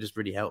 It'll just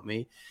really help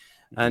me.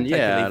 And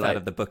take a leaf out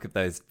of the book of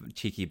those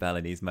cheeky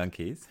Balinese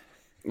monkeys.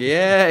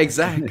 Yeah,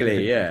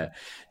 exactly. Yeah,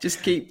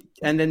 just keep,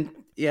 and then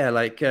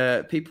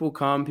people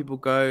come, people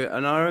go,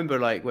 and I remember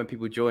like when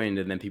people joined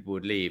and then people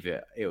would leave,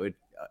 it would.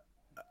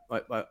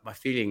 My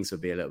feelings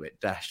would be a little bit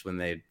dashed when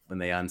they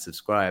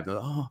unsubscribed.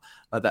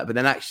 Like that. But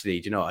then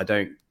actually, I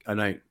don't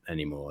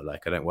anymore.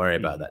 Like I don't worry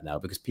about that now,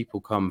 because people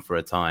come for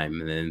a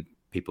time and then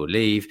people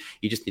leave.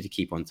 You just need to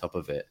keep on top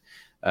of it.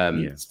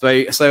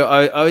 So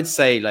I would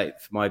say like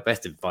my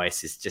best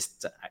advice is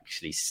just to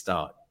actually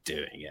start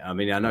doing it. I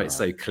mean, I know it's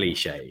so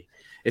cliche.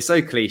 It's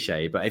so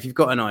cliche, but if you've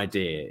got an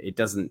idea, it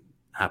doesn't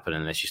happen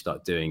unless you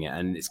start doing it.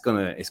 And it's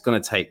gonna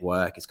take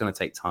work. It's gonna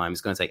take time.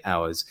 It's gonna take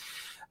hours.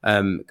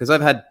 Because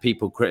I've had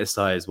people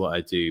criticize what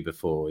I do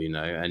before,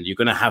 and you're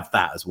going to have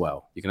that as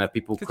well. You're going to have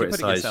people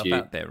criticize you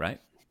out there,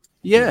 right?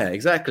 Yeah,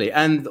 exactly.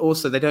 And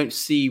also they don't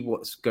see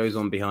what goes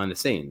on behind the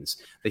scenes.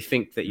 They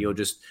think that you're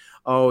just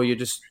a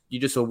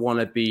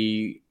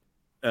wannabe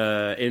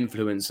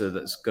influencer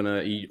that's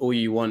all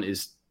you want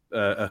is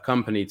a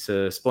company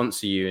to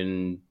sponsor you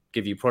and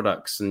give you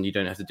products, and you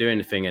don't have to do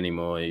anything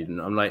anymore. And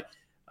I'm like,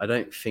 I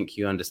don't think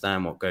you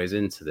understand what goes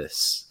into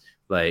this.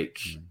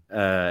 Like,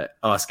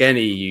 ask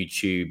any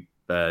YouTube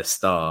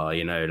star,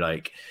 you know,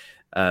 like,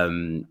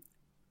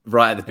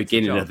 right at the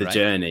beginning of the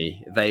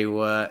journey, they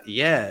were,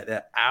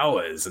 they're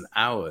hours and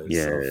hours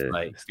of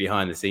like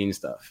behind the scenes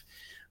stuff.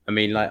 I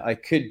mean, like, I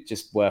could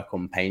just work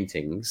on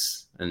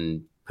paintings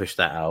and push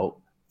that out,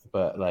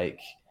 but like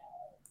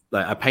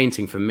a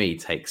painting for me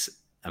takes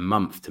a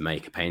month to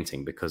make a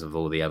painting because of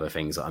all the other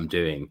things that I'm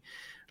doing,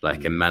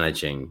 like, and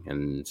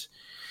managing.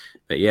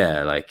 But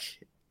yeah, like,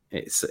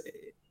 it's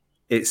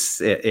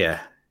yeah.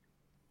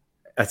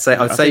 I'd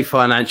say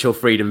financial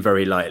freedom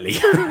very lightly.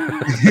 At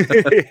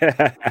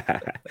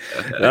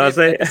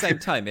the same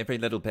time, every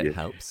little bit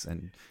helps.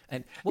 And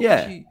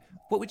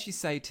what would you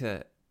say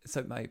to?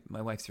 So my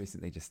wife's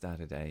recently just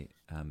started a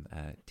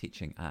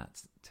teaching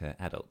art to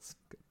adults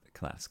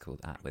class called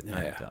Art with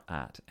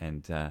Art,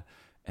 and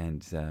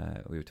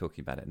we were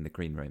talking about it in the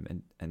green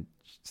room, and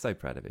so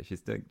proud of her.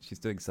 She's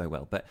doing so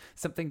well. But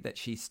something that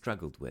she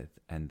struggled with,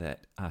 and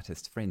that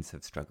artist friends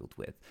have struggled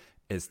with,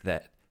 is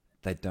that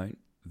they don't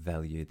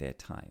value their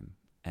time.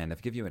 And I'll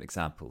give you an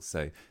example.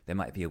 So there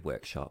might be a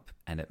workshop,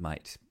 and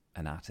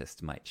an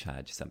artist might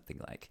charge something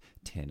like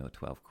 10 or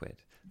 12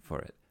 quid for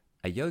it.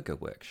 A yoga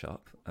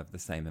workshop of the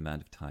same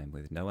amount of time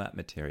with no art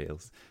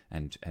materials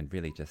and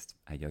really just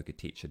a yoga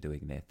teacher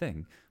doing their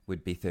thing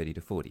would be 30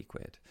 to 40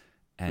 quid.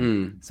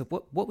 And so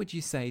what would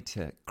you say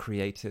to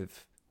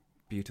creative,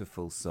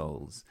 beautiful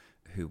souls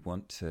who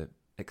want to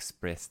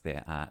express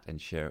their art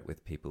and share it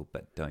with people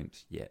but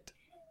don't yet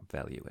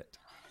value it?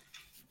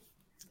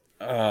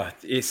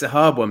 It's a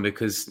hard one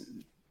because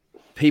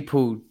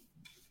people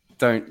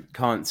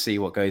can't see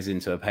what goes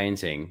into a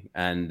painting,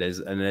 and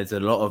there's a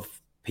lot of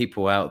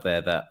people out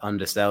there that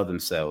undersell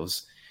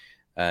themselves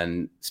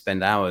and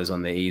spend hours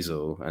on the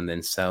easel and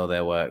then sell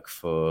their work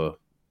for,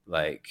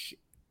 like,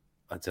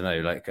 I don't know,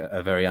 like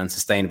a very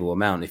unsustainable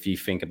amount. If you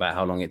think about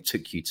how long it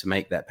took you to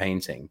make that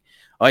painting,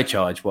 I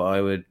charge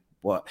what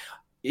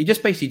you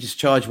just basically just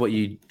charge what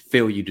you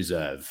feel you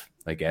deserve,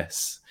 I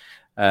guess.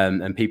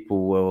 And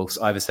people will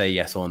either say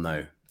yes or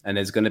no. And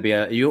there's going to be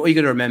all you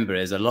got to remember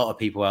is a lot of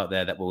people out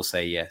there that will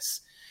say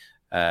yes.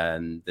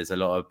 And there's a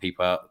lot of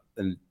people out,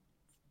 and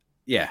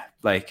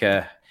like,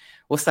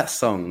 what's that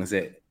song? Is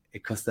it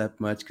cost that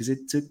much because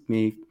it took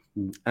me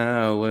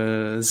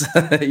hours?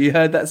 You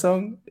heard that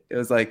song? It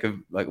was like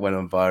went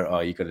on viral.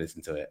 Oh, you got to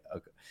listen to it.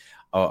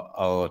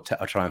 I'll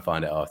try and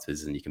find it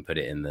afterwards, and you can put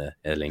it in the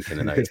link in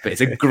the notes. But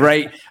it's a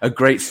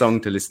great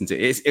song to listen to.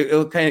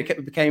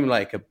 It became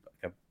like a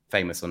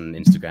famous on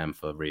Instagram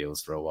for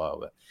reels for a while.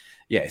 But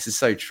yeah, this is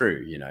so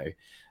true. You know,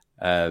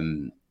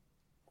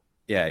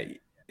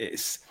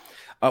 it's.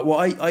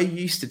 What I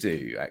used to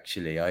do,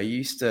 actually, I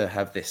used to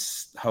have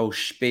this whole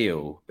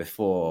spiel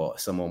before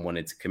someone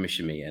wanted to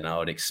commission me, and I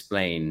would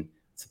explain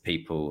to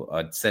people,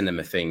 I'd send them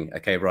a thing.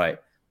 Okay, right,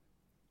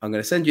 I'm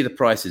going to send you the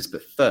prices,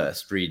 but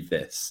first read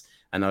this.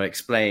 And I'll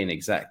explain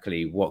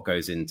exactly what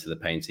goes into the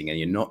painting. And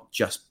you're not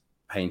just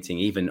painting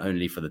even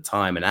only for the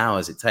time and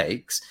hours it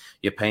takes.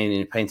 You're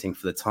painting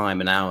for the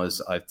time and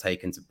hours I've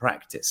taken to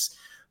practice.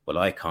 Well,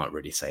 I can't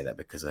really say that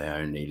because I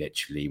only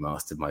literally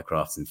mastered my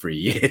craft in 3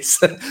 years.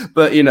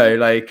 But, you know,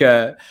 like...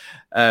 3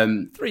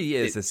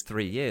 years is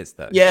 3 years,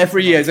 though. Yeah,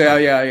 3 years.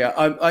 Yeah.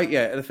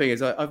 The thing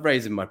is, I've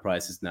raised my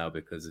prices now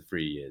because of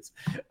 3 years.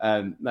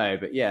 No,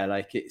 but yeah,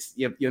 like, it's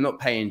you're not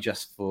paying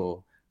just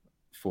for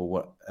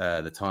what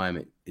the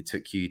time it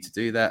took you to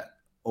do that,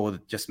 or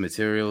just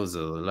materials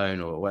or the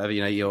loan or whatever.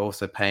 You know, you're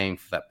also paying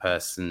for that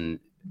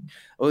person.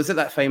 Or is it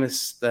that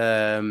famous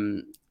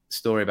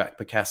story about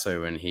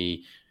Picasso when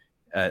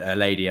a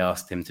lady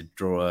asked him to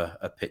draw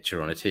a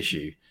picture on a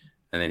tissue,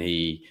 and then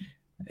he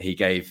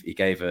gave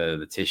her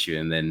the tissue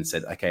and then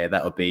said, okay,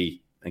 that would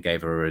be, and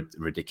gave her a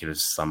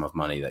ridiculous sum of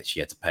money that she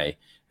had to pay.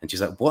 And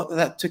she's like, what?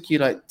 That took you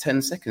like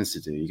 10 seconds to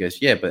do? He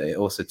goes, yeah, but it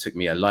also took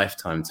me a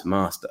lifetime to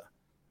master.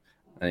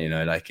 And, you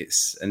know, like,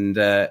 it's, and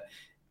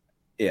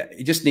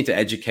you just need to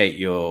educate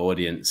your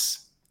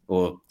audience,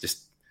 or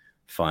just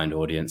find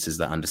audiences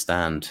that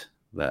understand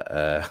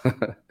that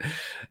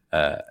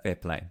fair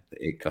play.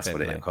 It costs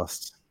what it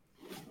costs.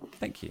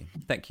 Thank you.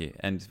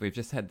 And we've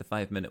just had the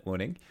 5-minute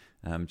warning.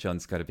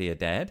 John's got to be a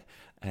dad,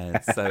 and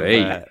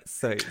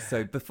so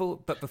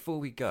before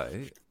we go,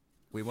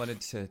 we wanted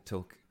to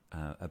talk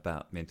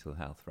about mental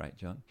health, right,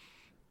 John?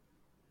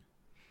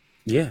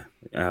 Yeah,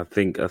 I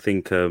think that's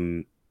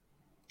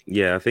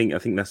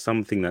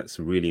something that's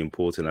really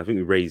important. I think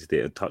we raised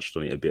it and touched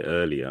on it a bit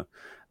earlier,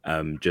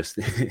 just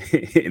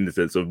in the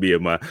sense of me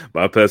and my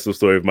personal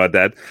story of my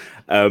dad.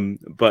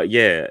 But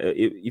yeah,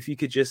 if you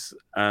could just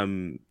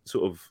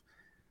sort of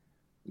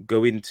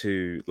go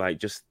into, like,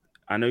 just,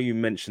 I know you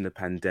mentioned the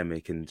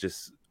pandemic and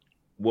just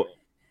what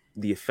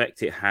the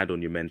effect it had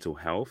on your mental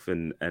health,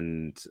 and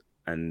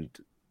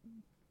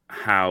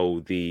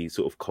how the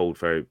sort of cold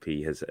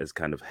therapy has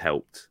kind of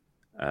helped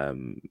a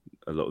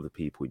lot of the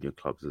people in your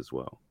clubs as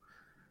well.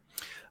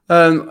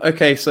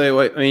 Okay,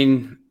 so I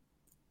mean,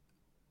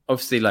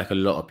 obviously, like a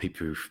lot of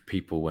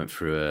people went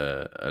through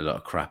a lot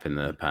of crap in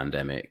the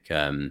pandemic.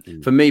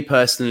 For me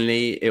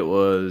personally, it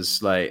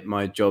was like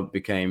my job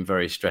became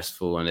very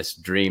stressful, and this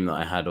dream that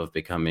I had of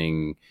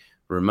becoming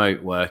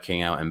remote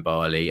working out in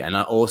Bali. And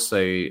I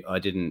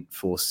didn't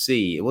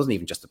foresee, it wasn't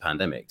even just a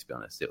pandemic, to be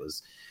honest. It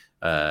was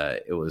I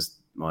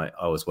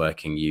was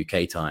working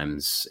UK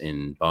times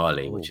in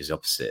Bali, which is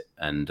opposite.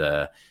 And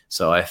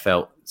so I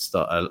felt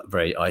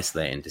very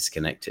isolated and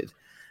disconnected.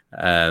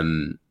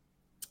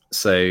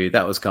 So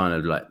that was kind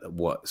of like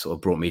what sort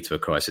of brought me to a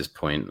crisis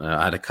point.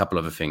 I had a couple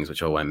other things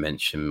which I won't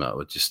mention that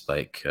were just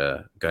like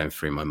going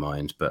through my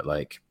mind, but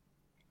like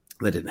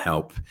they didn't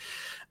help.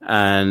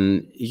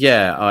 And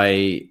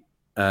I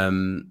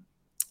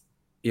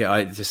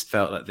just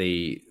felt like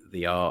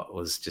the art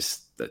was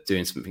just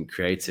doing something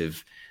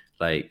creative.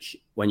 Like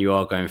when you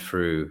are going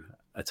through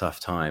a tough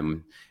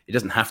time, it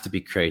doesn't have to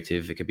be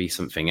creative. It could be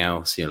something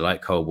else,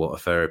 like cold water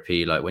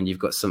therapy. Like when you've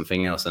got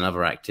something else,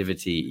 another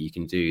activity you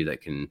can do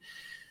that can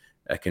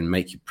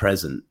make you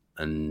present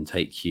and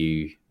take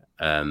you,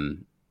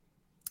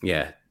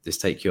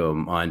 just take your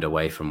mind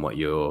away from what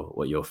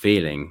you're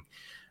feeling.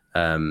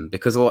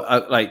 Because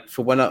at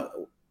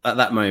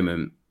that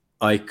moment,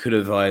 I could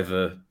have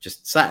either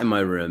just sat in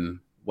my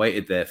room,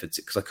 waited there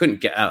because I couldn't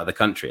get out of the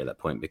country at that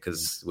point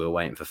because we were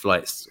waiting for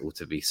flights all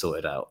to be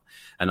sorted out,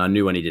 and I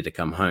knew I needed to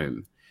come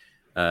home.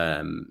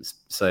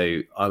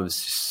 So I was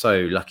so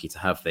lucky to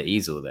have the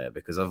easel there,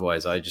 because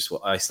otherwise I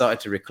started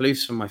to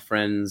recluse from my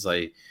friends.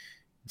 I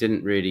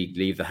didn't really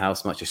leave the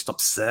house much. I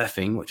stopped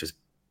surfing, which was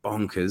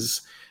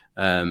bonkers,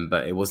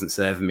 but it wasn't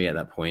serving me at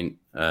that point.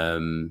 I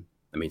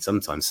mean,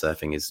 sometimes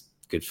surfing is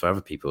good for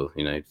other people,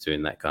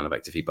 doing that kind of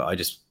activity, but I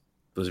just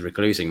was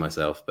reclusing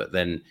myself. But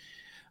then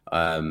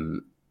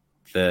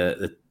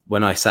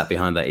when I sat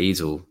behind that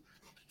easel,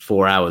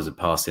 4 hours had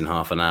passed in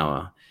half an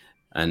hour,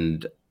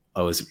 and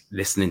I was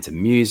listening to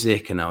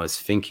music, and I was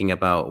thinking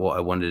about what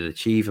I wanted to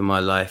achieve in my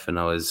life, and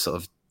I was sort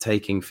of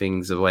taking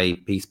things away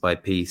piece by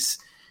piece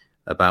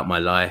about my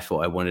life,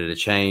 what I wanted to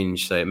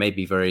change. So it made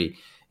me very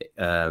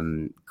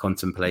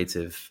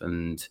contemplative,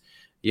 and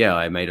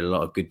I made a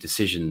lot of good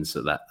decisions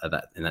in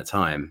that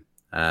time.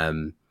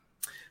 And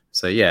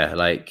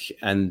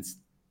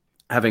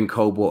having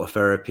cold water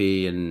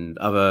therapy and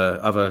other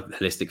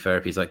holistic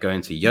therapies, like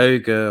going to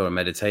yoga or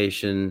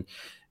meditation,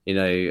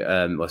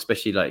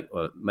 especially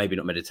maybe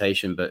not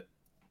meditation, but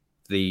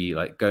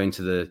going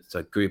to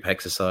the group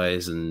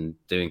exercise and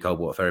doing cold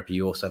water therapy,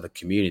 you also have a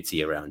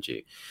community around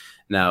you.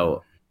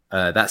 Now,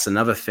 that's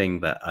another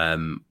thing that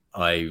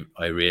I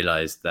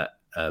realized that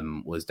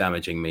was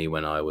damaging me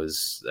when I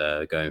was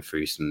going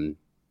through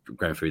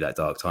that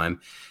dark time,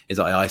 is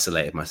that I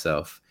isolated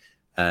myself.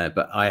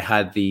 But I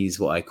had these,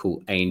 what I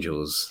call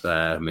angels,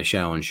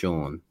 Michelle and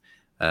Sean,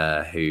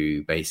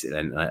 who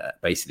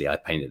basically I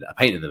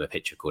painted them a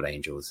picture called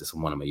Angels. It's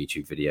on one of my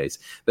YouTube videos.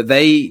 But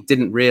they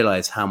didn't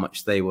realize how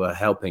much they were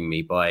helping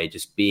me by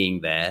just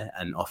being there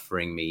and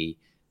offering me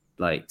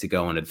to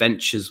go on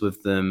adventures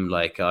with them.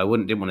 Like I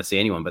didn't want to see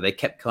anyone, but they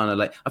kept kind of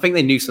I think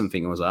they knew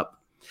something was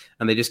up,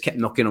 and they just kept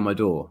knocking on my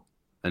door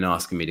and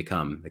asking me to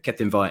come. They kept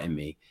inviting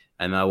me,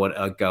 and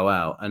I'd go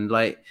out and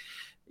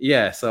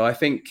so I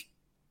think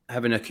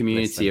having a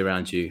community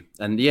around you,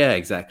 and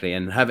exactly,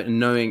 and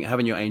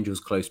having your angels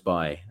close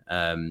by,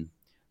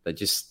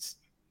 it's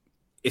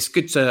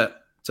good to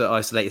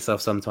isolate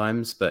yourself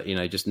sometimes, but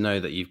just know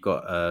that you've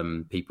got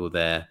people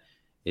there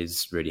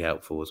is really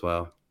helpful as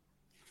well.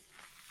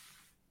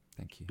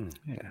 Thank you.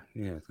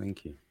 Yeah,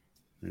 thank you.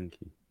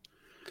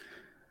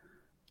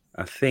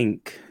 I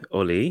think,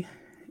 Ollie,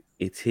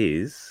 it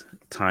is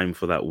time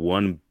for that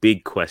one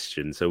big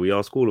question. So we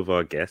ask all of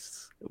our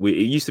guests. It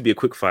used to be a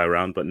quick fire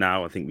round, but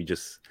now I think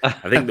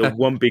the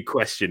one big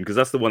question, because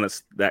that's the one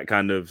that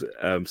kind of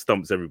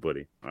stumps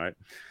everybody, right?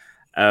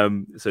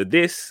 So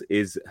this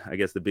is, I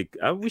guess, the big.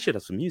 We should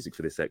have some music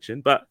for this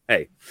section, but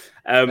hey,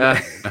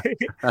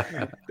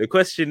 the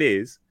question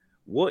is,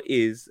 what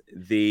is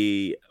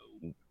the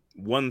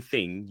one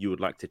thing you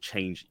would like to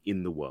change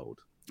in the world?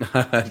 Do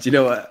you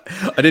know what?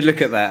 I did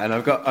look at that, and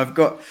I've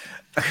got.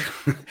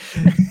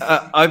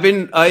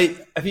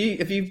 Do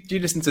you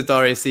listen to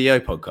Darius CEO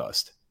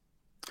podcast?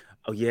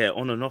 Oh yeah,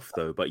 on and off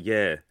though, but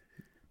yeah.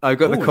 I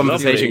got the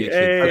conversation.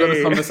 Hey. I got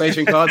the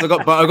conversation cards. I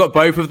got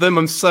both of them.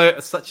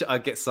 I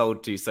get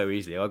sold to so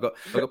easily. I got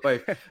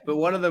both. But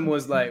one of them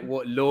was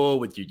what law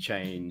would you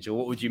change, or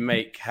what would you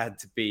make had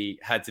to be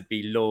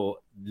law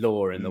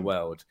in the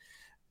world?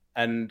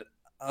 And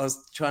I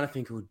was trying to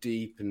think all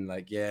deep and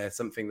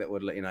something that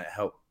would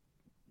help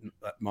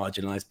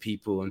marginalized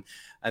people,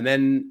 and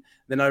then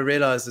I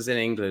realized I was in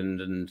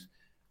England and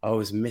I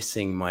was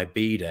missing my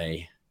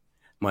bidet,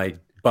 my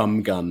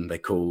bum gun they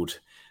called.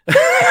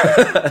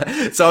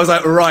 So I was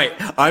like, right,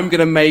 I'm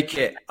gonna make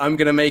it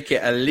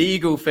a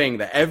legal thing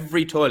that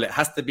every toilet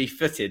has to be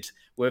fitted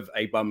with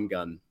a bum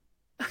gun.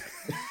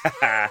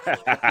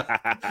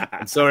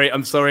 I'm sorry.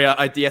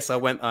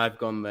 I've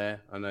gone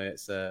there. I know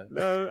it's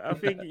No, I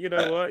think you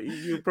know what,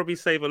 you'll probably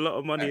save a lot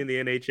of money in the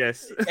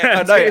NHS. Yeah,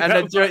 I know. And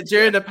then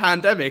during the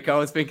pandemic, I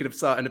was thinking of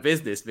starting a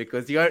business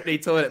because you don't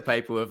need toilet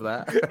paper with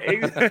that.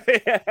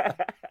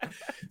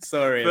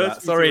 Sorry,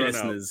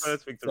 listeners.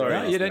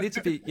 No, you don't need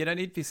to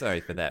be sorry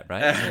for that,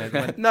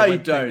 right? No, you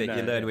don't. Thing that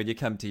you learn when you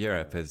come to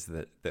Europe is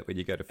that when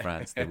you go to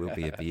France, there will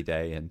be a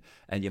bidet,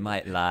 and you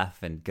might laugh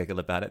and giggle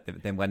about it.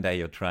 But then one day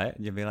you'll try it,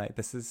 and you'll be like,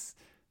 "This is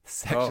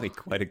actually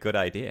quite a good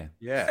idea."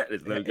 Yeah,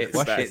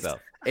 yourself.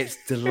 It's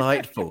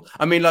delightful.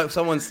 I mean, like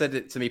someone said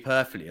it to me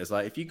perfectly. It was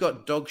like, if you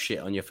got dog shit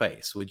on your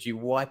face, would you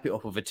wipe it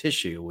off with a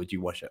tissue or would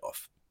you wash it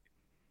off?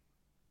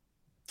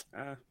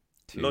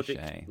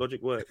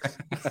 Logic works.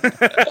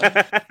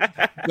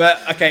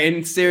 But okay,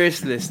 in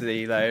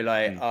seriously though,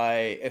 like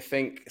I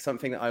think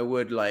something that I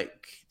would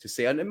like to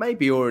see, and it may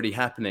be already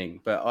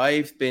happening, but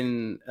I've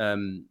been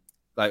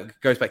like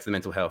it goes back to the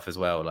mental health as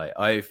well. Like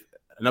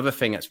another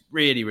thing that's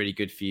really, really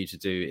good for you to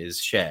do is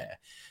share.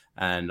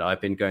 And I've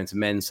been going to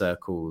men's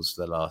circles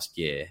the last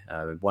year.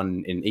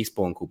 One in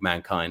Eastbourne called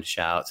Mankind.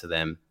 Shout out to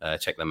them.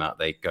 Check them out.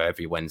 They go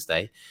every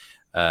Wednesday.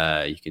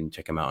 You can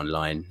check them out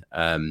online.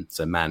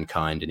 So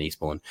Mankind in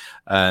Eastbourne.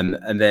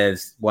 And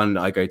there's one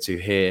I go to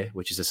here,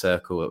 which is a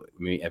circle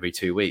we meet every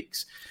 2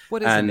 weeks.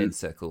 What is a men's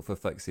circle for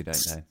folks who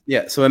don't know?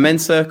 Yeah, so a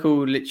men's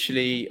circle,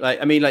 literally, like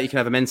you can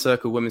have a men's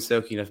circle, women's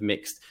circle, you can have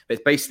mixed, but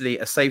it's basically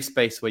a safe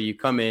space where you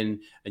come in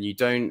and you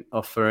don't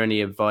offer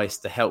any advice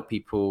to help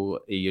people.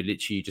 You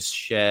literally just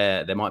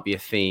share. There might be a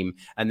theme,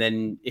 and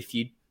then if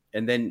you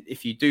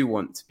do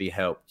want to be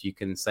helped, you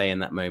can say in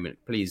that moment,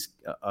 please,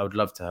 I would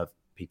love to have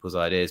people's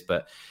ideas,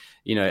 but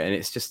and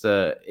it's just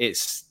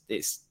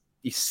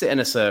you sit in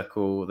a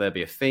circle, there'll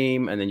be a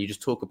theme, and then you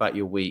just talk about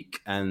your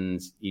week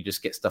and you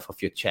just get stuff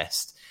off your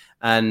chest.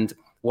 And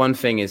one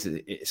thing is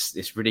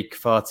it's really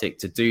cathartic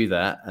to do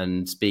that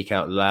and speak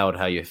out loud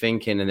how you're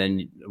thinking, and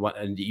then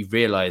you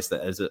realize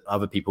that there's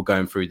other people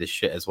going through this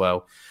shit as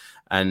well.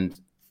 And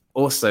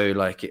also,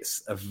 like,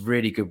 it's a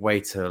really good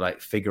way to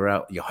like figure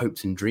out your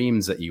hopes and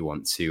dreams that you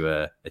want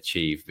to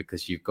achieve,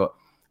 because you've got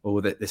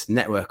all this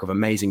network of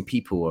amazing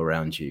people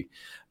around you,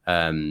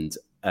 and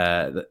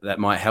that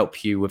might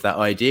help you with that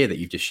idea that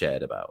you've just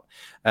shared about.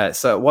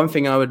 So one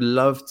thing I would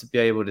love to be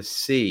able to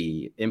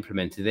see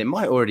implemented, it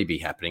might already be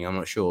happening, I'm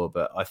not sure,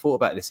 but I thought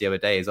about this the other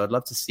day, is I'd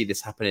love to see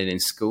this happening in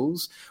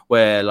schools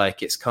where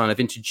like it's kind of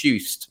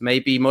introduced,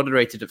 maybe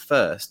moderated at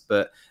first,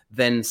 but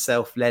then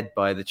self-led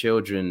by the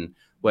children,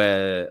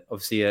 where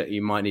obviously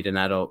you might need an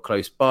adult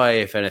close by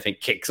if anything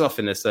kicks off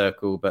in a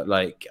circle, but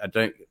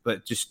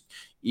just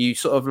you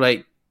sort of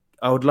like,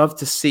 I would love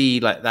to see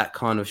like that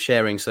kind of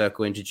sharing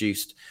circle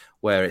introduced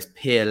where it's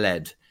peer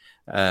led,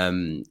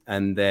 and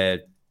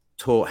they're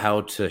taught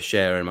how to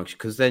share amongst you,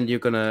 because then you're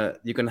gonna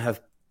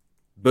have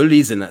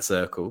bullies in that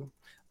circle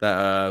that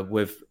are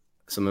with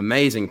some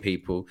amazing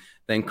people,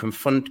 then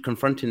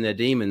confronting their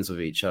demons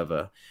with each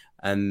other.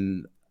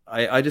 And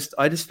I just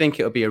think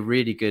it would be a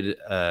really good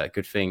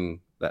thing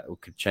that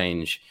could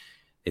change,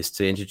 is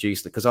to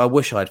introduce, because I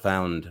wish I'd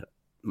found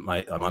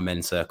my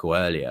men's circle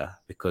earlier,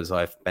 because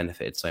I've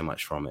benefited so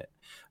much from it.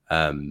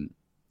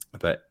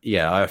 But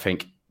yeah, I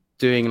think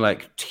doing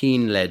like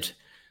teen-led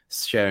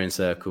sharing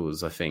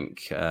circles, I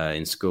think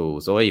in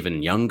schools or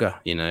even younger,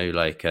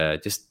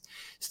 just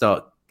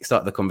start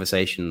the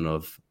conversation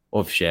of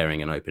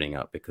sharing and opening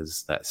up,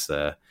 because that's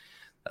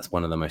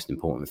one of the most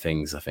important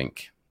things, I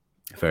think,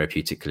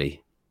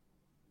 therapeutically.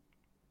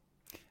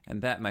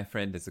 And that, my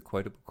friend, is a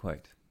quotable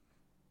quote.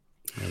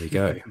 There we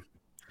go.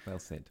 Well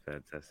said.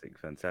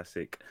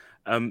 Fantastic.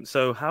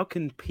 So how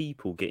can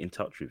people get in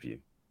touch with you?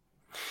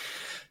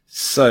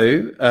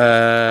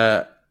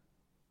 So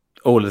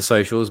all of the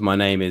socials, my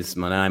name,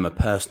 a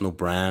personal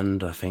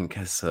brand, I think,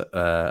 as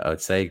I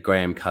would say,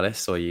 Graham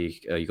Cullis, or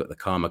you got the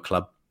Karma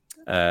Club.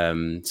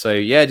 So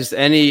yeah, just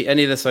any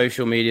of the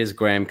social medias,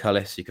 Graham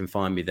Cullis, you can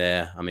find me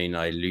there. I mean,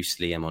 I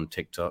loosely am on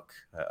TikTok.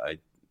 I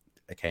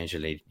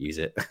occasionally use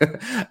it,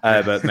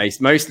 but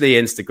mostly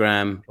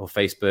Instagram or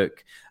Facebook.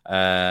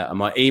 And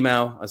my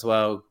email as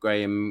well,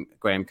 Graham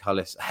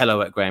Cullis,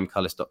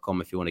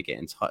 hello@grahamcullis.com if you want to get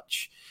in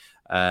touch.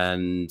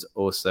 And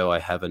also I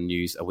have a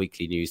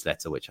weekly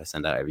newsletter, which I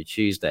send out every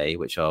Tuesday,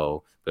 but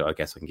I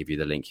guess I can give you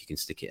the link. You can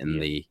stick it in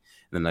the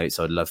notes.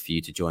 I'd love for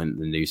you to join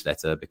the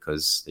newsletter,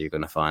 because you're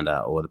going to find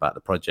out all about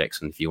the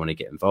projects. And if you want to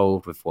get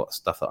involved with what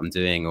stuff that I'm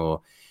doing,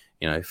 or,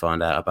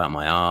 find out about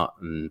my art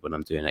and when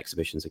I'm doing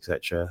exhibitions,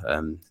 etc.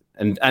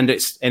 And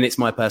it's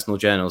my personal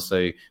journal.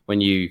 So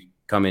when you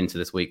come into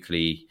this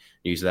weekly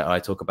newsletter, I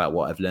talk about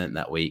what I've learned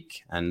that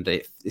week, and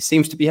it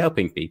seems to be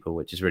helping people,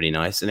 which is really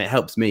nice. And it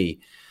helps me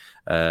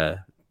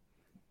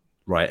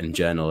write and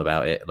journal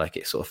about it. Like,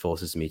 it sort of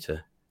forces me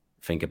to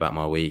think about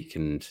my week,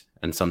 and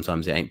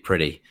sometimes it ain't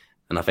pretty,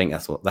 and I think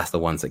that's the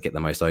ones that get the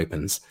most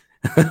opens.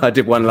 I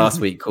did one last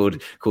week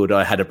called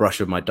I Had a Brush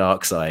with My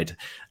Dark Side,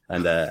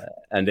 and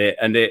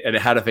it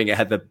had, I think it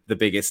had the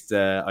biggest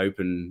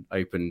open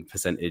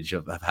percentage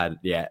I've had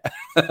yet.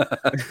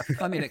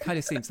 I mean, it kind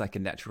of seems like a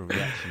natural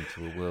reaction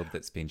to a world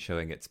that's been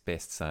showing its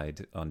best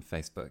side on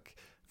Facebook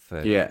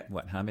for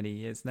how many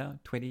years now?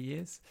 20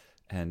 years,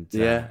 and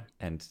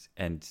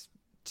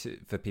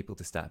for people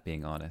to start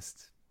being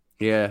honest.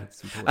 Yeah,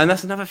 and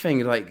that's another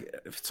thing. Like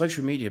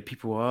social media,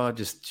 people are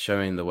just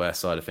showing the worst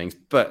side of things.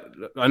 But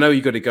I know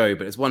you got to go.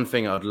 But it's one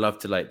thing I'd love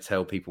to like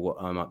tell people what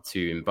I'm up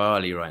to in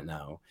Bali right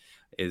now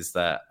is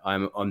that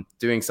I'm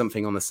doing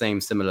something on the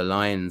similar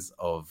lines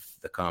of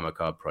the Karma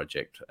Card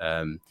project.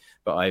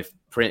 But I've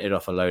printed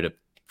off a load of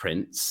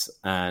prints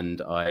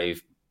and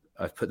I've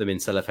put them in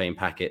cellophane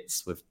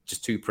packets with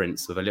just 2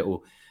 prints with a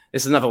little.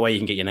 This is another way you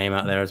can get your name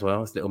out there as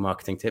well. It's a little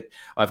marketing tip.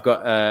 I've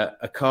got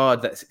a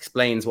card that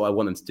explains what I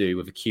want them to do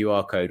with a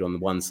QR code on the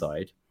one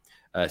side.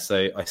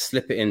 So I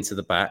slip it into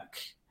the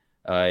back,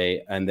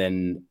 and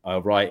then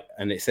I'll write,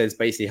 and it says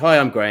basically, "Hi,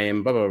 I'm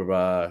Graham, blah, blah, blah,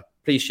 blah.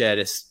 Please share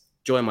this.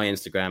 Join my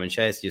Instagram and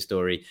share this to your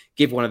story.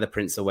 Give one of the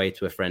prints away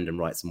to a friend and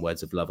write some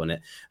words of love on it.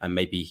 And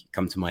maybe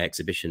come to my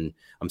exhibition.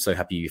 I'm so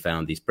happy you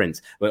found these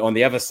prints." But on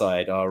the other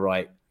side, I'll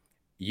write,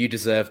 "You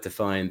deserve to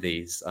find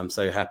these. I'm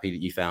so happy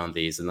that you found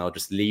these." And I'll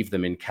just leave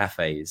them in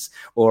cafes.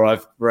 Or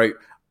I've wrote,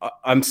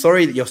 "I'm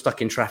sorry that you're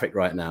stuck in traffic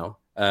right now,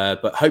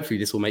 but hopefully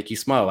this will make you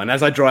smile." And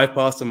as I drive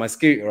past on my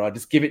scooter, I'll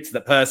just give it to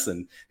the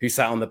person who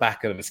sat on the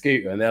back of a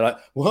scooter. And they're like,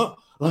 "What?"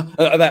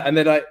 And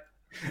they're like,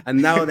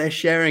 and now they're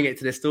sharing it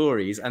to their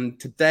stories. And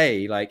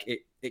today, like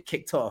it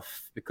kicked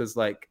off because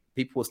like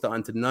people were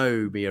starting to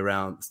know me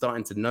around,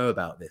 starting to know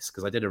about this.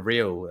 Because I did a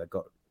reel that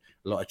got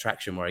a lot of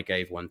traction where I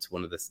gave one to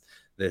one of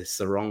the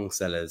sarong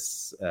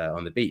sellers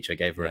on the beach. I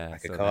gave her a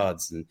pack of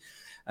cards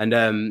and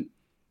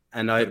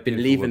I've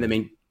been leaving them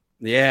in.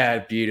 Yeah,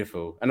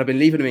 beautiful. And I've been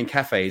leaving them in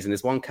cafes. And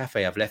there's one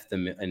cafe I've left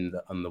them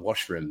on the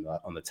washroom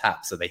on the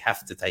tap, so they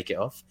have to take it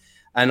off.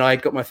 And I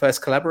got my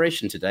first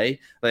collaboration today.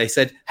 They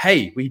said,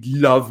 "Hey, we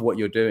love what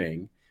you're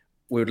doing.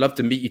 We would love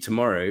to meet you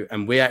tomorrow.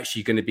 And we're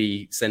actually going to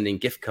be sending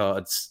gift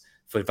cards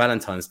for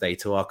Valentine's Day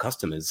to our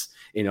customers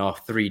in our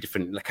 3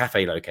 different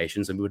cafe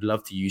locations. And we would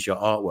love to use your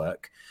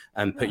artwork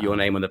and put your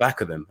name on the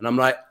back of them." And I'm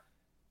like,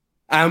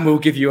 "And we'll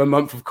give you a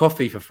month of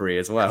coffee for free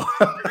as well."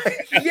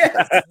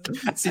 Yes.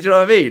 So do you know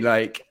what I mean?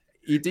 Like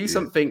you do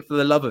something for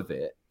the love of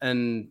it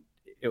and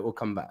it will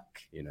come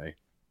back, you know.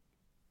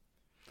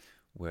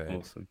 Word.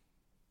 Awesome.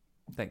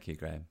 Thank you,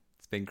 Graham.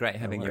 It's been great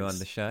having you on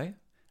the show.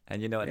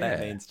 And you know what that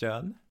means,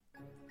 John?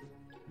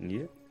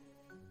 Yeah.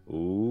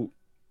 Ooh.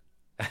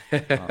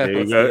 There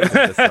you go.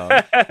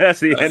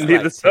 That's the end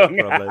of the song.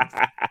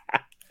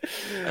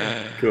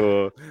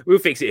 Cool. We'll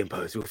fix it in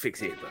post.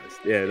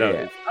 Yeah.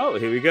 No. Oh,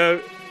 here we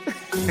go.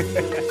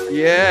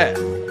 Yeah.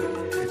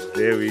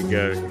 There we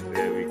go.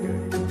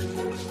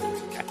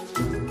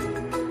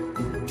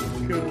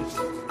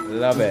 Cool.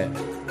 Love it.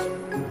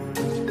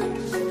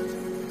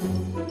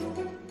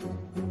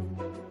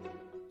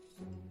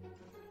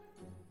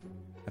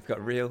 I've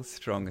got real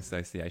strong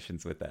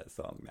associations with that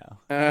song now.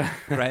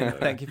 Graham,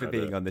 thank you for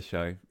being on the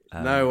show.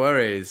 No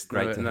worries.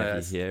 Great to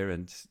have you here,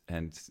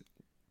 and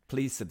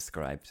please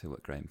subscribe to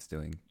what Graham's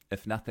doing.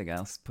 If nothing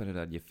else, put it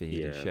on your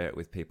feed and share it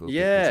with people.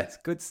 Yeah, it's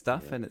good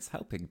stuff and it's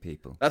helping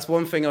people. That's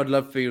one thing I'd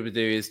love for you to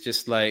do is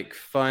just like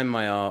find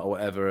my art or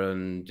whatever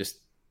and just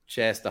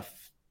share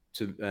stuff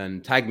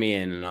and tag me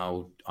in, and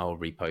I'll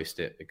repost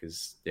it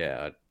because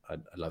I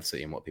love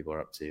seeing what people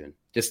are up to, and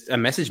just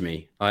message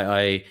me.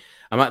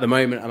 I'm at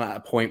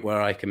a point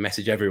where I can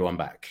message everyone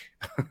back.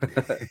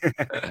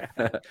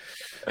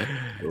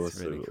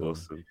 Awesome, really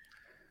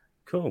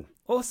cool.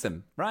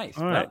 Awesome. Right.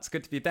 All right. Well, it's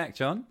good to be back,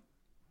 John.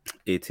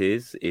 It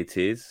is. It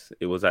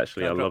was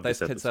actually. I love those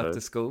this kids episode.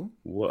 after school.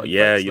 What?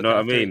 Yeah, you know what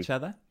I mean. Each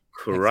other.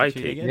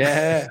 Crikey.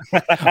 Yeah.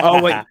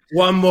 Oh wait,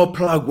 one more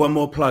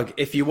plug.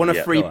 If you want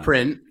a free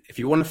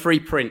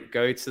print,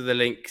 go to the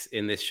links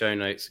in this show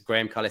notes,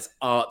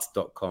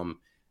 grahamcullisart.com,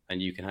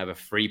 and you can have a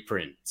free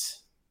print.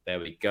 There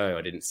we go.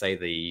 I didn't say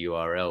the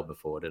URL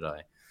before, did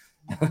I?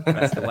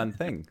 That's the one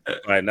thing.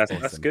 Right,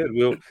 that's good.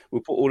 We'll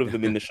put all of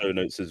them in the show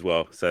notes as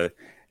well. So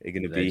they're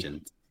going to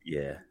be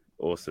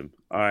awesome.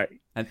 All right.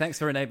 And thanks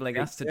for enabling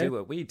us to do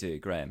what we do,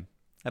 Graham.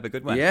 Have a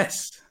good one.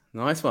 Yes.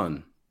 Nice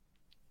one.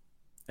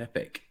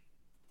 Epic.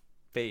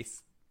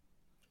 Peace.